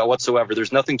intrigued about whatsoever.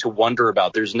 There's nothing to wonder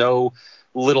about. There's no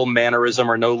little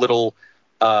mannerism or no little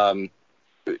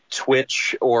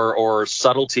twitch or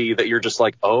subtlety that you're just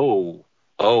like,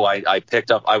 I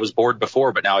picked up. I was bored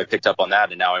before, but now I picked up on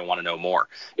that, and now I want to know more.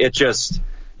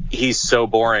 He's so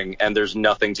boring, and there's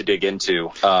nothing to dig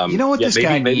into. You know what this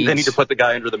guy needs? Maybe they need to put the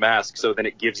guy under the mask so then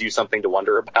it gives you something to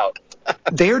wonder about.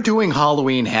 They're doing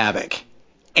Halloween Havoc,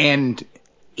 and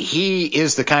he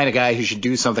is the kind of guy who should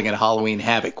do something at Halloween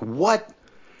Havoc.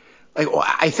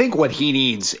 I think what he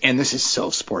needs, and this is so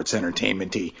sports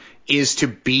entertainment-y, is to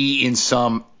be in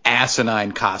some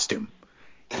asinine costume.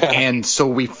 And so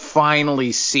we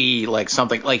finally see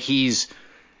something he's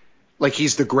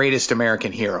the greatest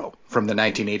American hero from the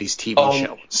 1980s TV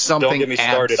show. Something don't get me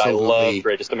started. I love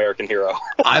Greatest American Hero.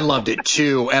 I loved it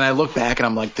too. And I look back and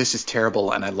I'm like, this is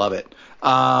terrible, and I love it.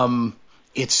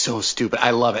 It's so stupid.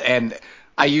 I love it. And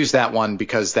I use that one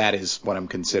because that is what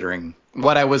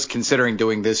I was considering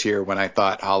doing this year when I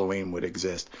thought Halloween would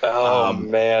exist. Oh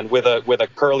man, with a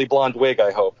curly blonde wig,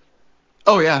 I hope.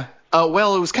 Oh yeah.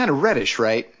 Well, it was kind of reddish,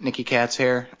 right? Nikki Katz's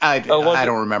hair. I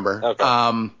don't remember.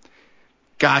 Okay.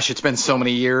 Gosh, it's been so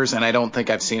many years, and I don't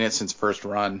think I've seen it since first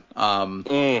run. So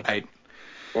I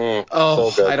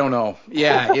don't know.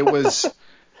 Yeah, it was.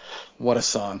 What a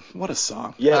song.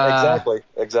 Yeah,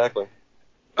 exactly.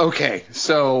 Okay,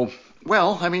 so,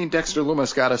 well, I mean, Dexter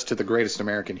Lumis got us to the greatest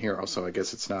American hero, so I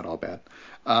guess it's not all bad.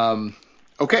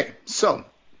 Okay, so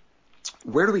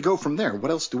where do we go from there?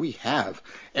 What else do we have?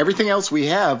 Everything else we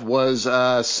have was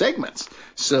segments.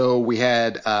 So we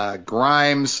had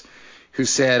Grimes, who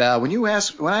said,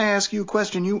 when I ask you a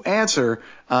question, you answer.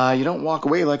 You don't walk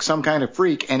away like some kind of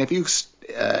freak. And if you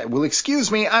will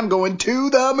excuse me, I'm going to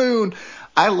the moon.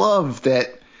 I love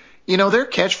that. Their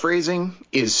catchphrasing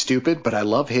is stupid, but I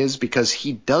love his because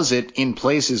he does it in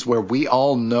places where we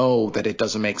all know that it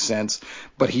doesn't make sense,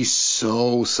 but he's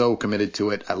so committed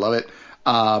to it. I love it.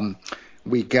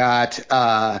 We got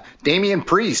Damian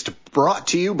Priest, brought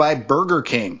to you by Burger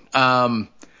King.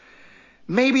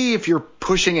 Maybe if you're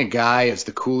pushing a guy as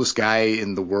the coolest guy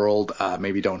in the world,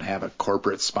 maybe don't have a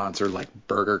corporate sponsor like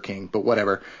Burger King, but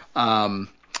whatever.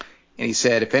 And he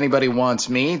said, if anybody wants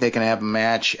me, they can have a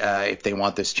match. If they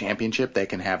want this championship, they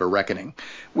can have a reckoning,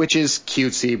 which is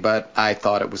cutesy, but I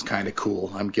thought it was kind of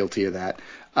cool. I'm guilty of that.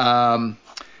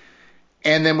 And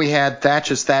then we had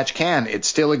Thatch's Thatch Can. It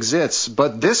still exists,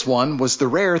 but this one was the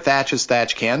rare Thatch's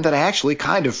Thatch Can that actually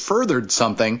kind of furthered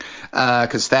something,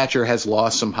 because Thatcher has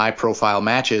lost some high-profile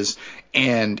matches,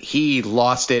 and he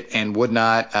lost it and would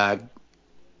not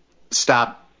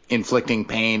stop inflicting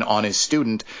pain on his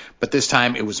student, but this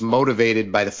time it was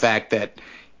motivated by the fact that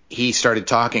he started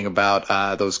talking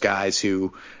about those guys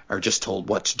who are just told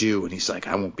what to do, and he's like,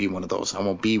 I won't be one of those. I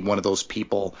won't be one of those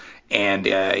people, and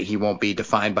he won't be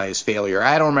defined by his failure.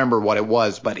 I don't remember what it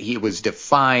was, but he was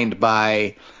defined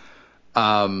by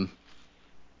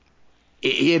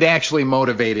it actually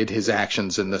motivated his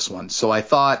actions in this one. So I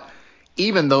thought,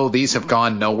 even though these have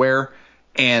gone nowhere,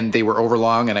 and they were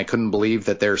overlong, and I couldn't believe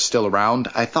that they're still around,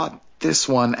 I thought this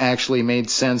one actually made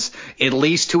sense, at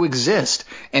least to exist.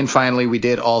 And finally, we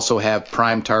did also have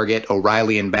Prime Target,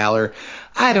 O'Reilly, and Balor.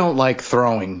 I don't like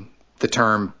throwing the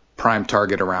term Prime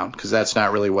Target around, because that's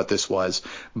not really what this was.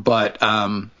 But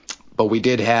we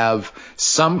did have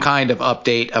some kind of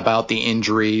update about the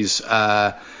injuries.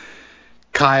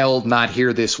 Kyle not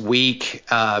here this week.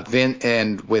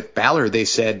 And with Balor, they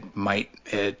said might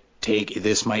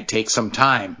take some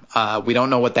time. We don't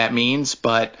know what that means,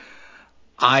 but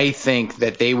I think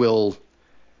that they will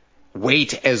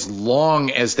wait as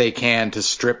long as they can to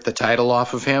strip the title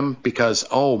off of him, because,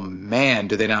 oh man,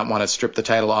 do they not want to strip the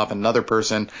title off another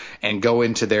person and go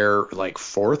into their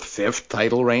fourth, fifth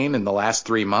title reign in the last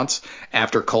 3 months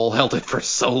after Cole held it for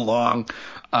so long.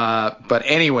 But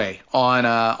anyway,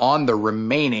 on the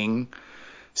remaining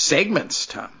segments,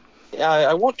 Tom. Yeah,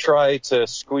 I won't try to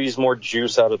squeeze more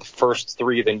juice out of the first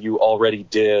three than you already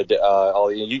did.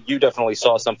 You definitely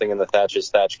saw something in the Thatch's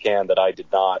Thatch Can that I did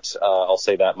not. I'll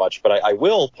say that much. But I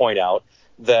will point out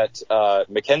that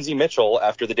Mackenzie Mitchell,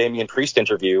 after the Damian Priest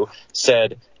interview,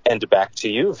 said, and back to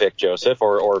you, Vic Joseph,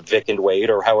 or Vic and Wade,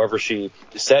 or however she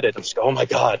said it. I'm just, oh, my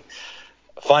God.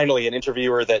 Finally, an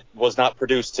interviewer that was not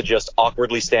produced to just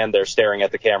awkwardly stand there staring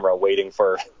at the camera waiting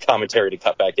for commentary to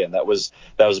cut back in. That was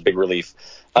a big relief.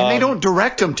 And they don't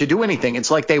direct them to do anything.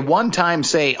 It's like they one time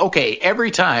say, okay,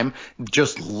 every time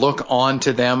just look on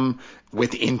to them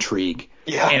with intrigue.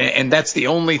 Yeah. And that's the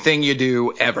only thing you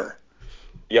do ever.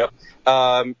 Yep.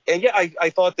 And yeah, I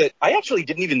thought that I actually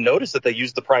didn't even notice that they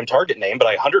used the Prime Target name, but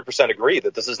I 100% agree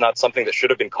that this is not something that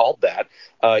should have been called that.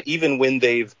 Even when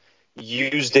they've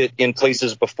used it in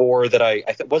places before that I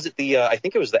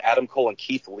think it was the Adam Cole and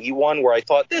Keith Lee one where I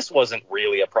thought this wasn't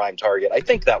really a Prime Target. I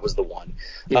think that was the one.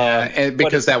 Yeah,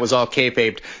 because that was all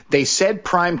kayfabed. They said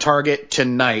Prime Target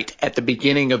tonight at the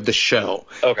beginning of the show.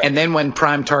 Okay. And then when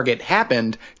Prime Target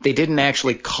happened, they didn't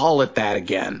actually call it that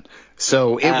again.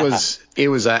 So it was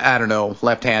I don't know,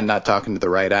 left hand not talking to the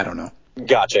right. I don't know.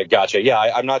 Gotcha. Yeah,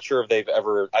 I'm not sure if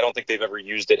I don't think they've ever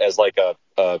used it as like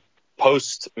a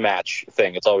post-match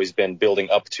thing. It's always been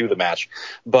building up to the match.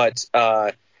 But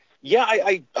yeah,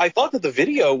 I thought that the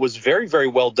video was very, very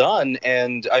well done.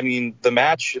 And I mean, the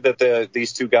match that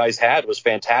these two guys had was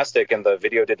fantastic, and the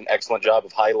video did an excellent job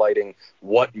of highlighting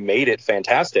what made it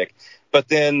fantastic. But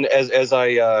then, as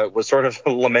I was sort of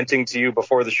lamenting to you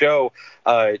before the show,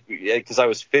 because I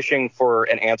was fishing for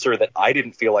an answer that I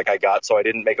didn't feel like I got, so I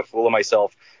didn't make a fool of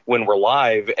myself when we're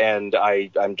live, and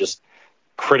I'm just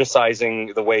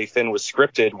criticizing the way Finn was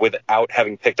scripted without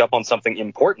having picked up on something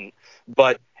important.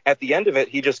 But at the end of it,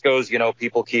 he just goes,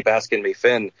 people keep asking me,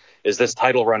 Finn, is this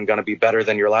title run going to be better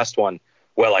than your last one?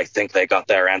 Well, I think they got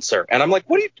their answer. And I'm like,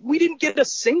 we didn't get a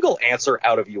single answer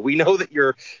out of you. We know that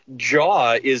your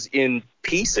jaw is in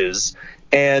pieces.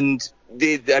 And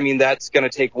that's going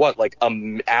to take like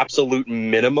an absolute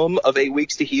minimum of 8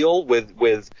 weeks to heal with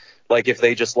like, if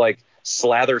they just like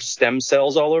slather stem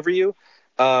cells all over you.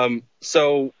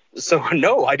 So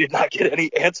no, I did not get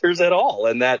any answers at all.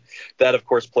 And that of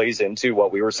course plays into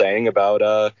what we were saying about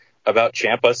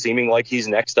Ciampa seeming like he's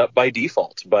next up by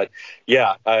default. But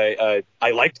yeah, I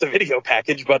liked the video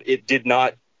package, but it did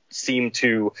not seem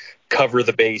to cover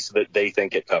the base that they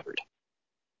think it covered.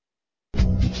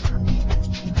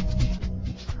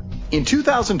 In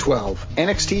 2012,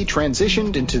 NXT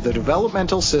transitioned into the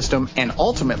developmental system and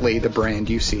ultimately the brand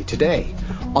you see today.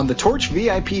 On the Torch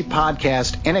VIP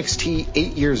podcast, NXT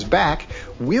 8 Years Back,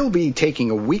 we'll be taking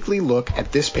a weekly look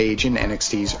at this page in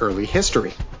NXT's early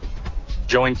history.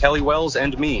 Join Kelly Wells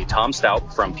and me, Tom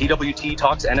Stout, from PWT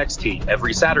Talks NXT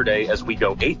every Saturday as we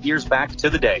go 8 years back to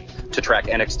the day to track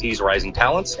NXT's rising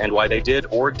talents and why they did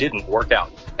or didn't work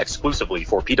out, exclusively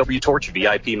for PW Torch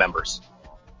VIP members.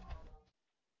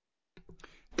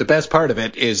 The best part of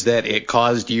it is that it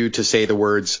caused you to say the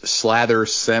words slather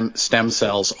stem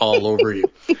cells all over you.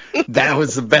 That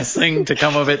was the best thing to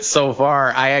come of it so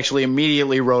far. I actually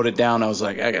immediately wrote it down. I was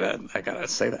like, I gotta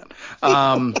say that.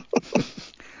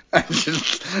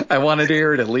 I wanted to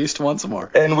hear it at least once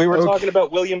more. And we were talking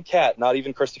about William Catt, not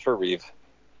even Christopher Reeve.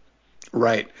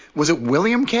 Right. Was it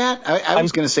William Catt? I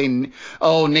was going to say,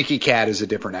 Nicky Catt is a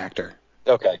different actor.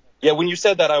 Okay. Yeah, when you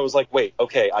said that, I was like, wait,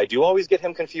 okay, I do always get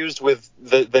him confused with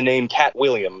the name Cat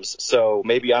Williams, so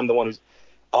maybe I'm the one who's...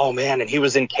 Oh, man, and he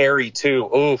was in Carrie, too.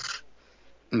 Oof.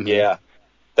 Mm-hmm. Yeah.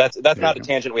 That's not a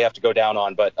tangent we have to go down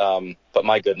on, but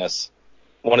my goodness,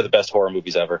 one of the best horror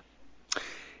movies ever.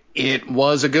 It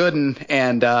was a good one,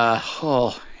 and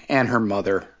her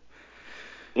mother.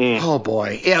 Oh,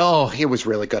 boy. It was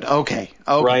really good. Okay.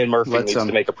 Ryan Murphy needs to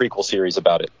make a prequel series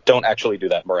about it. Don't actually do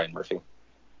that, Ryan Murphy.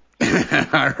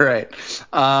 All right.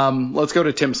 Let's go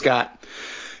to Tim Scott.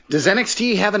 Does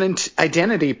NXT have an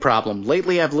identity problem?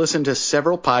 Lately, I've listened to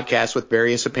several podcasts with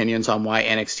various opinions on why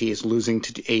NXT is losing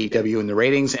to AEW in the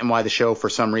ratings and why the show, for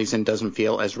some reason, doesn't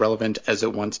feel as relevant as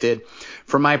it once did.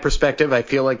 From my perspective, I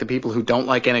feel like the people who don't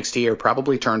like NXT are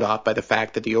probably turned off by the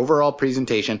fact that the overall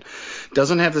presentation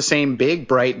doesn't have the same big,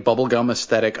 bright, bubblegum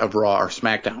aesthetic of Raw or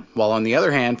SmackDown. While on the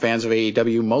other hand, fans of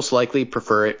AEW most likely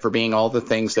prefer it for being all the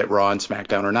things that Raw and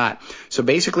SmackDown are not. So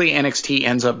basically, NXT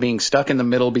ends up being stuck in the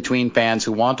middle between fans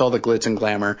who want all the glitz and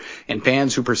glamour and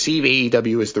fans who perceive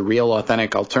AEW as the real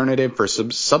authentic alternative for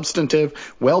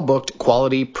substantive, well-booked,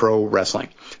 quality pro wrestling.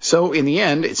 So in the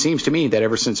end, it seems to me that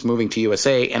ever since moving to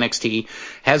USA, NXT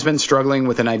has been struggling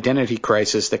with an identity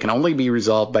crisis that can only be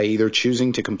resolved by either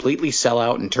choosing to completely sell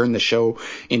out and turn the show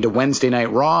into Wednesday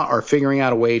Night Raw or figuring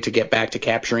out a way to get back to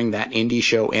capturing that indie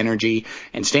show energy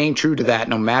and staying true to that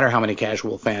no matter how many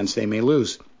casual fans they may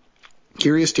lose.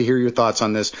 Curious to hear your thoughts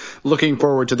on this. Looking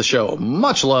forward to the show.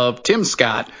 Much love, Tim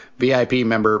Scott, VIP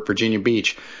member, Virginia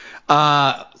Beach.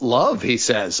 Love, he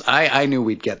says. I knew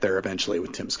we'd get there eventually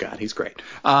with Tim Scott. He's great.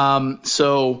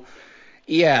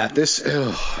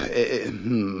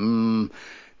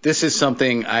 This is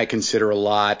something I consider a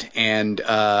lot. And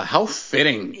how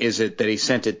fitting is it that he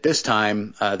sent it this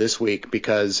time, this week,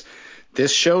 because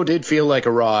this show did feel like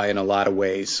a Raw in a lot of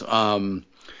ways.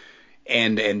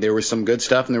 And there was some good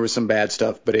stuff and there was some bad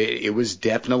stuff, but it was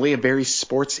definitely a very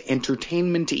sports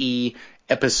entertainment-y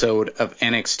episode of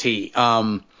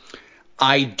NXT.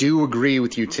 I do agree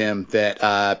with you, Tim,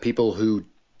 that people who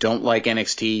don't like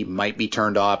NXT might be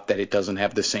turned off, that it doesn't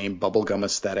have the same bubblegum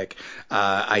aesthetic.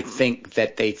 I think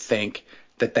that they think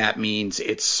that means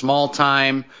it's small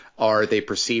time, or they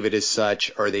perceive it as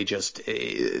such, or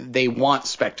they want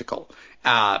spectacle.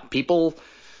 People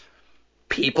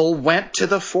went to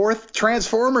the fourth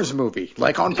Transformers movie,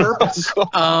 like on purpose.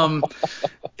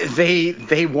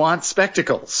 They want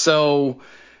spectacle. So,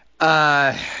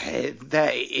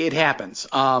 that it happens.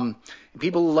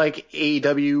 people like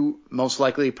AEW most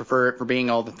likely prefer it for being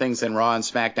all the things in Raw and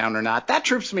SmackDown or not. That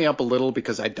trips me up a little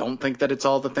because I don't think that it's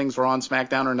all the things Raw and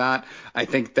SmackDown or not. I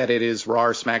think that it is Raw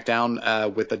or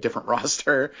SmackDown with a different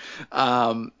roster,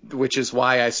 which is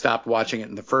why I stopped watching it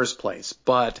in the first place.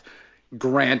 But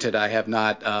granted, I have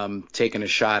not taken a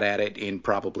shot at it in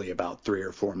probably about 3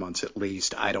 or 4 months at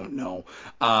least. I don't know.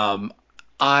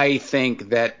 I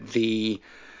think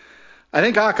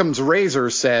Occam's razor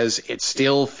says it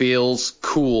still feels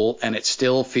cool and it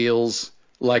still feels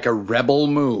like a rebel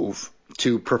move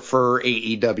to prefer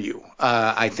AEW.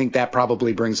 I think that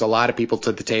probably brings a lot of people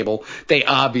to the table. They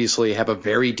obviously have a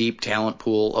very deep talent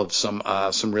pool of some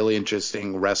really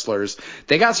interesting wrestlers.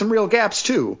 They got some real gaps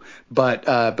too, but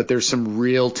there's some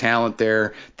real talent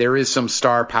there. There is some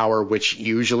star power, which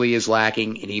usually is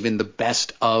lacking in even the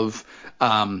best of.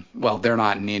 Well, they're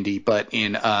not in indie, but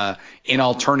in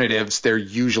alternatives, they're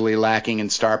usually lacking in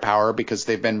star power because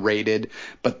they've been rated.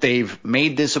 But they've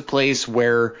made this a place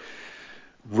where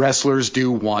wrestlers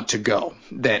do want to go.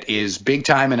 That is big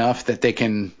time enough that they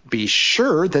can be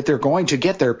sure that they're going to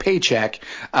get their paycheck,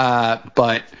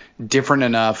 but different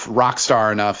enough, rock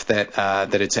star enough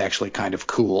that it's actually kind of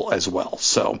cool as well.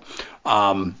 So,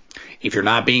 if you're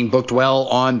not being booked well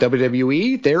on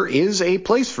WWE, there is a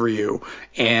place for you.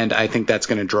 And I think that's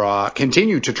going to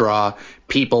continue to draw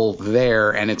people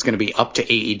there. And it's going to be up to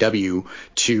AEW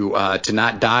to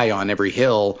not die on every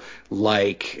hill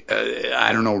like,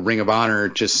 Ring of Honor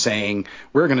just saying,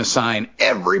 we're going to sign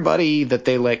everybody that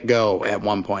they let go at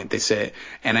one point. They said,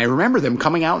 and I remember them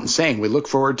coming out and saying, we look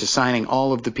forward to signing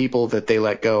all of the people that they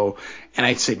let go. And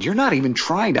I said, you're not even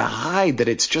trying to hide that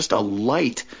it's just a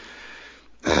light.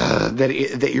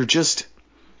 That you're just,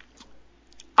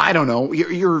 I don't know,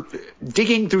 you're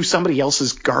digging through somebody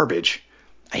else's garbage.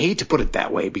 I hate to put it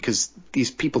that way because these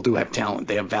people do have talent,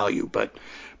 they have value, but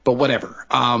whatever.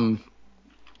 And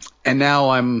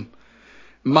now I'm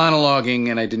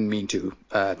monologuing, and I didn't mean to,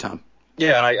 Tom.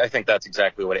 Yeah, and I think that's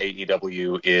exactly what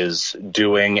AEW is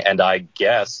doing, and I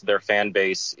guess their fan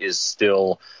base is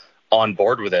still on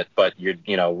board with it, but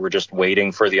we're just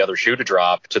waiting for the other shoe to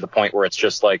drop to the point where it's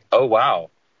just like, oh wow,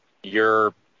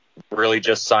 you're really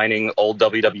just signing old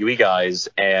WWE guys,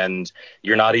 and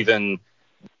you're not even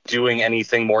doing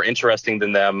anything more interesting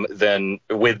than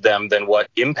what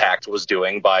Impact was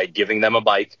doing by giving them a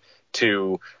mic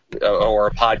to or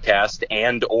a podcast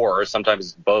or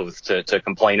sometimes both to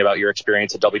complain about your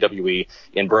experience at WWE.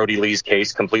 In Brody Lee's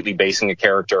case, completely basing a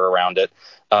character around it.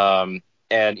 And,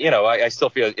 I still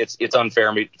feel it's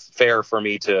fair for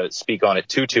me to speak on it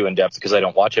too in depth because I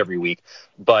don't watch every week.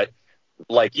 But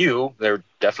like you, there are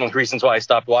definitely reasons why I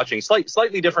stopped watching.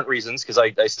 Slightly different reasons because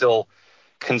I still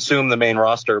consume the main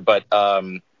roster. But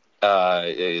I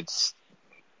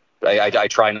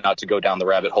try not to go down the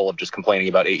rabbit hole of just complaining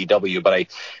about AEW. But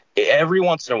every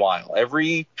once in a while,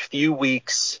 every few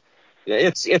weeks,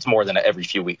 it's more than every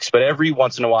few weeks. But every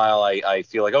once in a while, I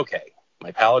feel like, okay,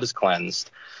 my palate is cleansed.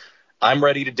 I'm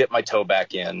ready to dip my toe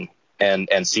back in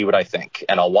and see what I think.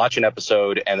 And I'll watch an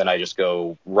episode and then I just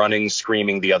go running,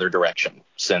 screaming the other direction,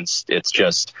 since it's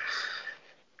just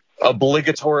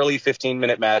obligatorily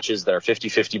 15-minute matches that are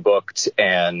 50-50 booked.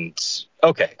 And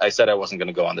okay, I said I wasn't going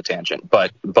to go on the tangent,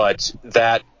 but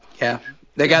that. Yeah,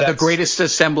 they got the greatest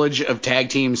assemblage of tag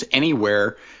teams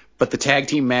anywhere, but the tag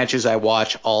team matches I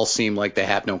watch all seem like they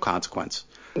have no consequence.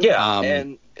 Yeah.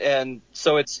 And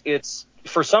so it's,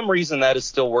 for some reason that is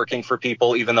still working for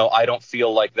people, even though I don't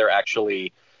feel like they're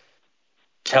actually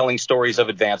telling stories of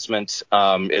advancement.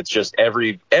 It's just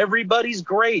everybody's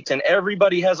great and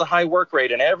everybody has a high work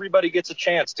rate and everybody gets a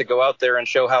chance to go out there and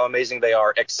show how amazing they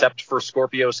are, except for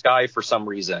Scorpio Sky for some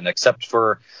reason, except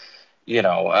for,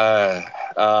 I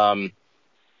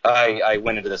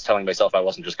went into this telling myself I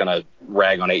wasn't just going to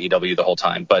rag on AEW the whole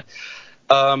time, but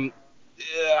I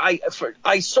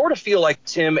sort of feel like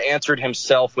Tim answered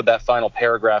himself with that final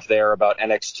paragraph there about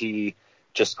NXT.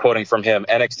 Just quoting from him,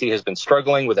 NXT has been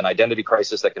struggling with an identity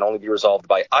crisis that can only be resolved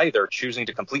by either choosing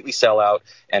to completely sell out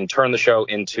and turn the show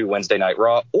into Wednesday Night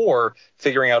Raw, or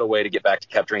figuring out a way to get back to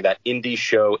capturing that indie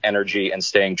show energy and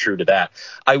staying true to that.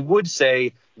 I would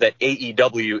say that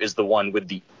AEW is the one with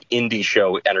the indie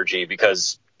show energy,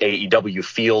 because AEW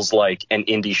feels like an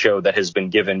indie show that has been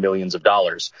given millions of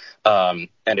dollars. And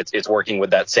it's working with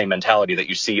that same mentality that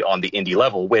you see on the indie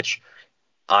level, which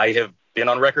I have been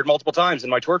on record multiple times in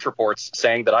my Torch reports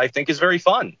saying that I think is very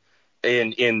fun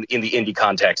in the indie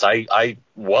context. I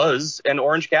was an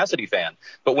Orange Cassidy fan,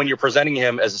 but when you're presenting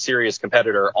him as a serious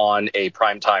competitor on a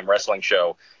primetime wrestling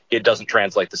show, it doesn't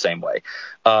translate the same way.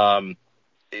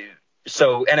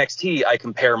 So NXT I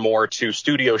compare more to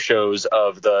studio shows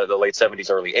of the late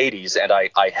 70s, early 80s, and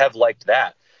I have liked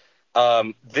that.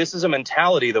 This is a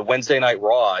mentality, the Wednesday Night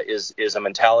Raw is a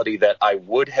mentality that I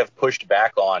would have pushed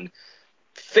back on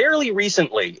fairly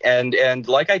recently. And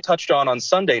like I touched on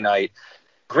Sunday night,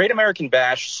 Great American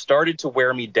Bash started to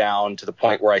wear me down to the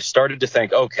point where I started to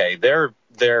think, okay, they're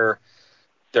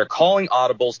calling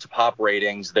audibles to pop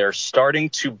ratings. They're starting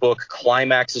to book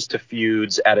climaxes to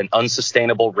feuds at an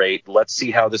unsustainable rate. Let's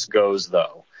see how this goes,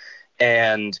 though.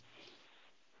 And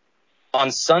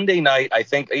on Sunday night, I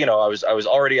think, I was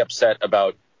already upset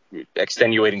about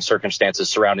extenuating circumstances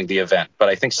surrounding the event. But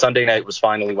I think Sunday night was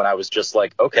finally when I was just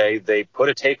like, okay, they put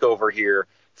a takeover here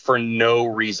for no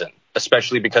reason,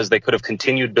 especially because they could have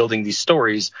continued building these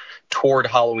stories toward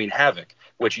Halloween Havoc,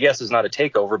 which, yes, is not a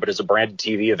takeover, but is a branded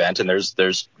TV event, and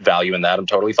there's value in that. I'm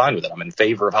totally fine with it. I'm in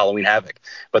favor of Halloween Havoc.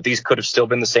 But these could have still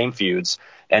been the same feuds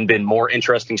and been more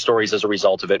interesting stories as a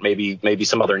result of it, maybe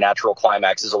some other natural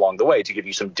climaxes along the way to give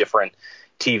you some different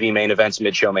TV main events,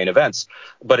 mid-show main events.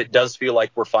 But it does feel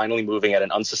like we're finally moving at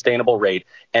an unsustainable rate.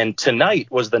 And tonight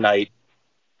was the night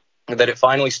that it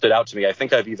finally stood out to me. I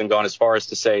think I've even gone as far as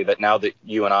to say that now that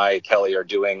you and I, Kelly, are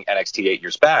doing NXT 8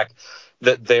 years back,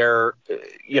 that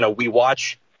we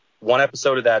watch one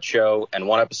episode of that show and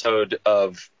one episode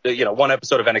of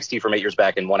NXT from 8 years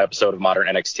back and one episode of modern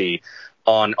NXT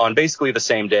on basically the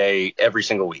same day every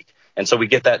single week. And so we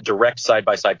get that direct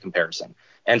side-by-side comparison.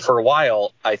 And for a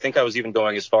while, I think I was even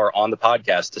going as far on the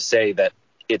podcast to say that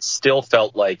it still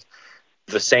felt like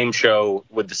the same show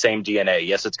with the same DNA.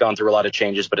 Yes, it's gone through a lot of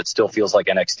changes, but it still feels like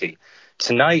NXT.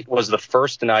 Tonight was the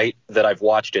first night that I've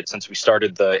watched it since we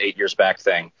started the 8 years back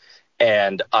thing.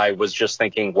 And I was just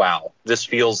thinking, wow, this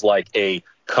feels like a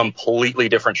completely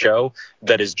different show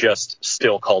that is just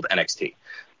still called NXT.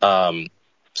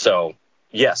 So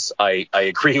yes, I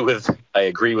agree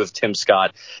with Tim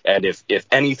Scott. And if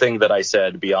anything that I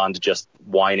said beyond just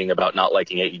whining about not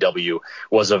liking AEW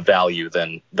was of value,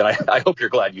 then I hope you're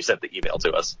glad you sent the email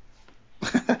to us.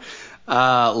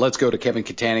 Let's go to Kevin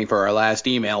Catani for our last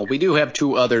email. We do have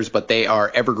two others, but they are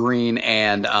evergreen,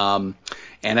 and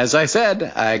as I said,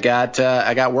 I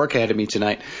got work ahead of me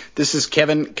tonight. This is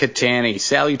Kevin Catani.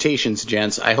 Salutations,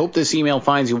 gents. I hope this email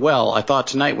finds you well. I thought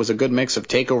tonight was a good mix of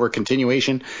takeover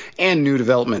continuation and new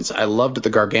developments. I loved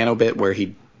the Gargano bit where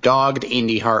he dogged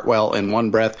Indy Hartwell in one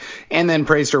breath and then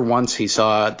praised her once he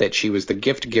saw that she was the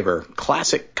gift giver.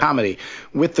 Classic comedy.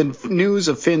 With the news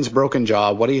of Finn's broken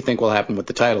jaw, what do you think will happen with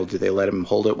the title? Do they let him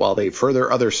hold it while they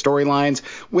further other storylines?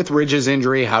 With Ridge's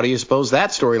injury, how do you suppose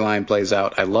that storyline plays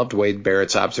out? I loved Wade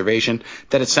Barrett's observation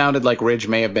that it sounded like Ridge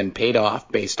may have been paid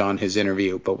off based on his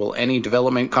interview, but will any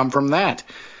development come from that?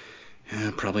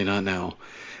 Probably not now.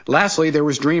 Lastly, there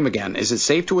was Dream again. Is it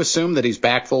safe to assume that he's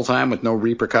back full-time with no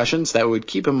repercussions? That would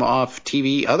keep him off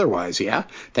TV otherwise, yeah?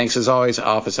 Thanks as always.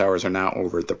 Office hours are now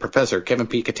over. The Professor, Kevin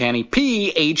P. Catani,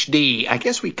 Ph.D. I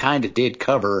guess we kind of did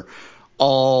cover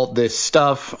all this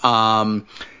stuff.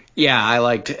 Yeah, I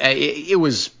liked it.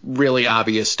 Was really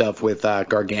obvious stuff with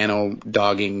Gargano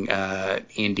dogging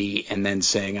Indy and then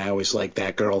saying, I always like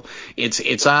that girl.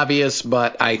 It's obvious,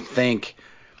 but I think...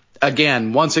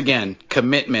 Once again,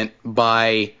 commitment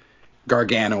by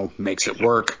Gargano makes it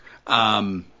work.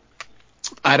 I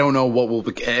don't know what will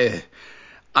be.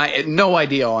 I had no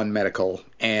idea on medical,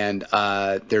 and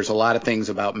there's a lot of things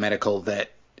about medical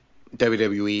that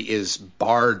WWE is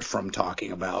barred from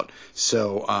talking about.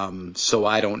 So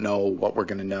I don't know what we're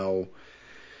going to know.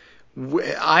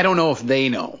 I don't know if they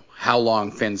know how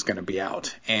long Finn's going to be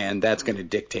out, and that's going to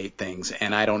dictate things.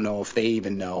 And I don't know if they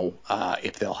even know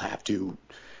if they'll have to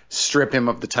strip him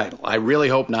of the title. I really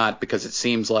hope not, because it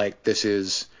seems like this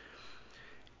is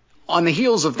on the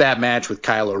heels of that match with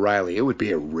Kyle O'Reilly. It would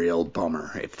be a real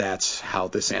bummer if that's how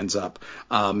this ends up.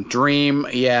 Dream,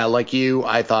 yeah, like you,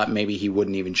 I thought maybe he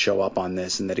wouldn't even show up on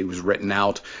this and that he was written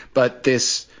out. But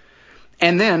this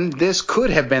could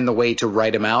have been the way to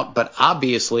write him out. But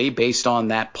obviously, based on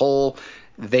that poll,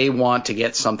 they want to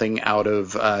get something out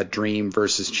of Dream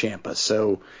versus Ciampa.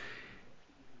 So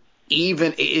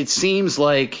even it seems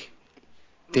like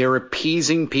they're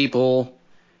appeasing people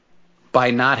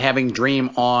by not having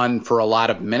Dream on for a lot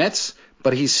of minutes,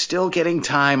 but he's still getting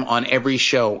time on every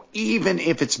show, even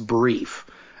if it's brief.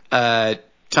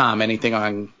 Tom, anything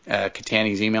on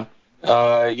Catani's email?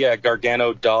 Yeah,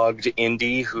 Gargano dogged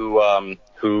Indy,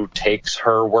 who takes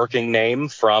her working name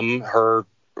from her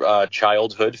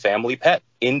childhood family pet,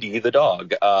 Indy the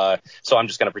dog. So I'm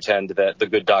just going to pretend that the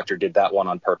good doctor did that one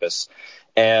on purpose.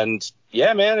 And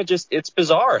yeah, man, it's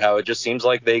bizarre how it just seems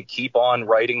like they keep on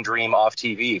writing Dream off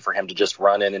TV for him to just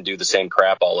run in and do the same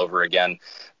crap all over again.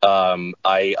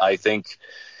 I think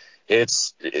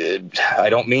I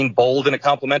don't mean bold in a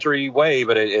complimentary way,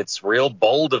 but it's real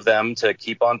bold of them to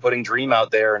keep on putting Dream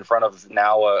out there in front of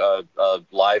now a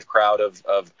live crowd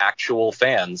of actual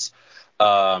fans.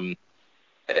 I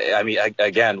mean,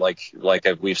 again, like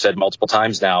we've said multiple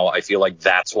times now, I feel like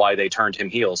that's why they turned him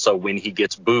heel. So when he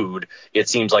gets booed, it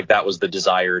seems like that was the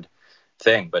desired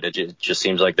thing, but it just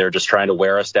seems like they're just trying to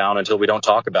wear us down until we don't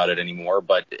talk about it anymore.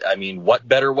 But I mean, what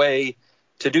better way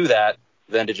to do that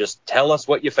than to just tell us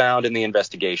what you found in the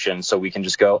investigation, so we can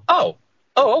just go, oh,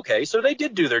 okay, so they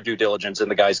did do their due diligence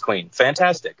and the guy's clean.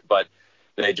 Fantastic. But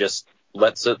they just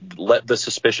let the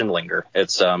suspicion linger.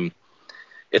 It's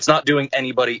not doing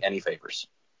anybody any favors.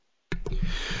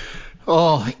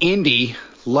 Oh, Indy,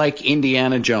 like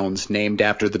Indiana Jones, named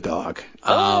after the dog.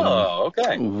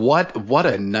 Okay. What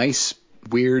a nice,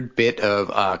 weird bit of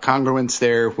congruence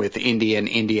there with Indy and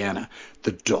Indiana.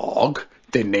 The dog.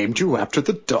 They named you after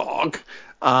the dog.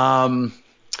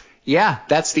 Yeah,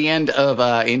 that's the end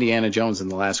of Indiana Jones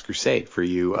and the Last Crusade for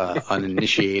you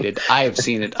uninitiated. I have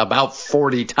seen it about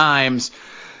 40 times.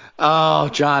 Oh,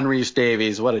 John Rhys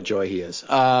Davies, what a joy he is.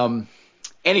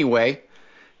 Anyway,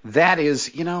 that is,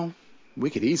 we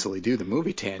could easily do the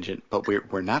movie tangent, but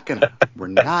we're not going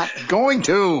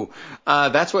to.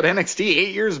 That's what NXT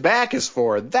 8 years back is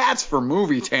for. That's for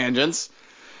movie tangents.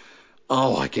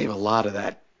 Oh, I gave a lot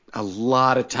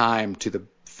of time to the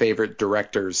favorite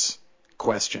director's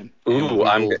question. Ooh,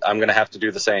 I'm going to have to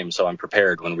do the same, so I'm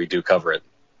prepared when we do cover it.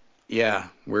 Yeah,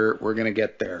 we're going to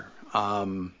get there.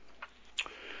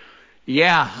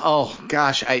 Yeah, oh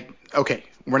gosh, okay,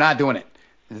 we're not doing it.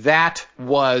 That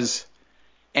was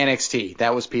NXT.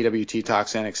 That was PWT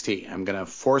Talks NXT. I'm going to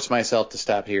force myself to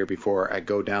stop here before I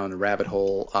go down a rabbit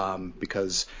hole,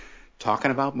 because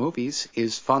talking about movies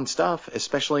is fun stuff,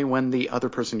 especially when the other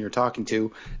person you're talking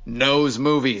to knows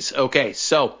movies. Okay,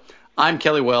 so I'm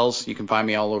Kelly Wells. You can find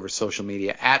me all over social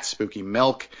media at Spooky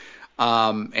Milk.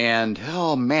 And,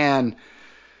 oh, man,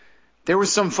 there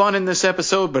was some fun in this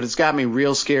episode, but it's got me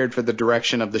real scared for the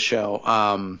direction of the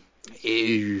show.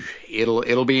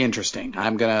 It'll be interesting.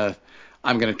 I'm gonna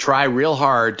try real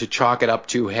hard to chalk it up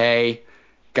to, hey,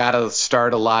 gotta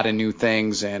start a lot of new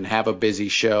things and have a busy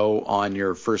show on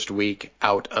your first week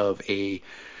out of a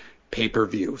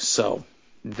pay-per-view. So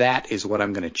that is what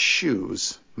I'm going to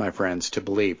choose, my friends, to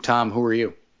believe. Tom, who are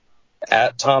you?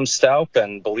 At Tom Staup,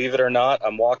 and believe it or not,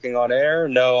 I'm walking on air.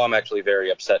 No, I'm actually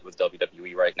very upset with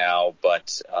WWE right now,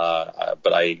 but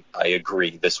I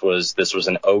agree. This was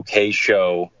an okay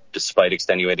show despite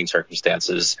extenuating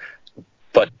circumstances,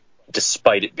 but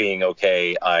despite it being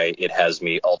okay, it has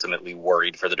me ultimately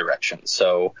worried for the direction.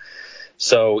 So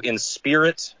in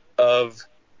spirit of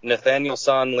Nathaniel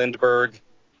Son Lindbergh,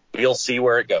 we'll see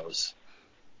where it goes.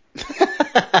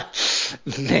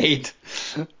 Nate,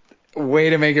 way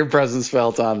to make your presence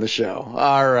felt on the show.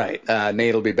 All right,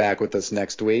 Nate will be back with us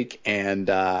next week, and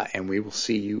we will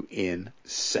see you in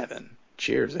 7.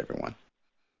 Cheers, everyone.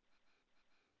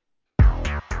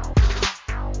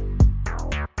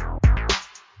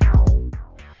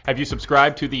 Have you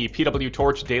subscribed to the PW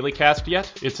Torch Daily Cast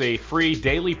yet? It's a free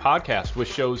daily podcast with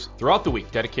shows throughout the week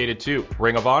dedicated to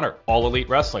Ring of Honor, All Elite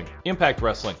Wrestling, Impact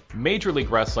Wrestling, Major League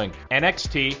Wrestling,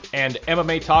 NXT, and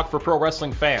MMA Talk for pro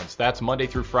wrestling fans. That's Monday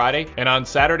through Friday. And on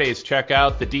Saturdays, check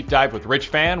out The Deep Dive with Rich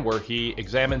Fan, where he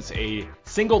examines a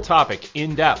single topic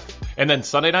in depth. And then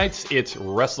Sunday nights, it's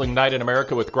Wrestling Night in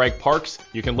America with Greg Parks.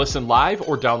 You can listen live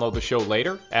or download the show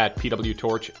later at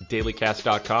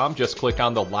pwtorchdailycast.com. Just click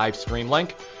on the live stream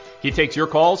link. He takes your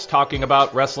calls talking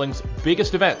about wrestling's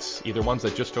biggest events, either ones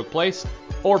that just took place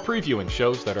or previewing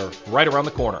shows that are right around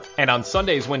the corner. And on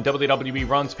Sundays when WWE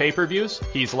runs pay-per-views,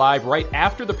 he's live right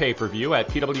after the pay-per-view at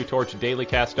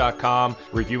pwtorchdailycast.com,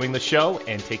 reviewing the show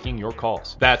and taking your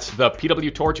calls. That's the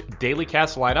PW Torch Daily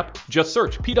Cast lineup. Just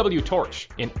search PW Torch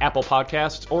in Apple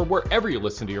Podcasts or wherever you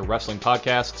listen to your wrestling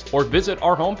podcasts, or visit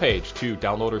our homepage to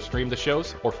download or stream the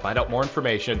shows or find out more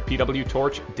information,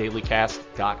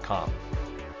 pwtorchdailycast.com.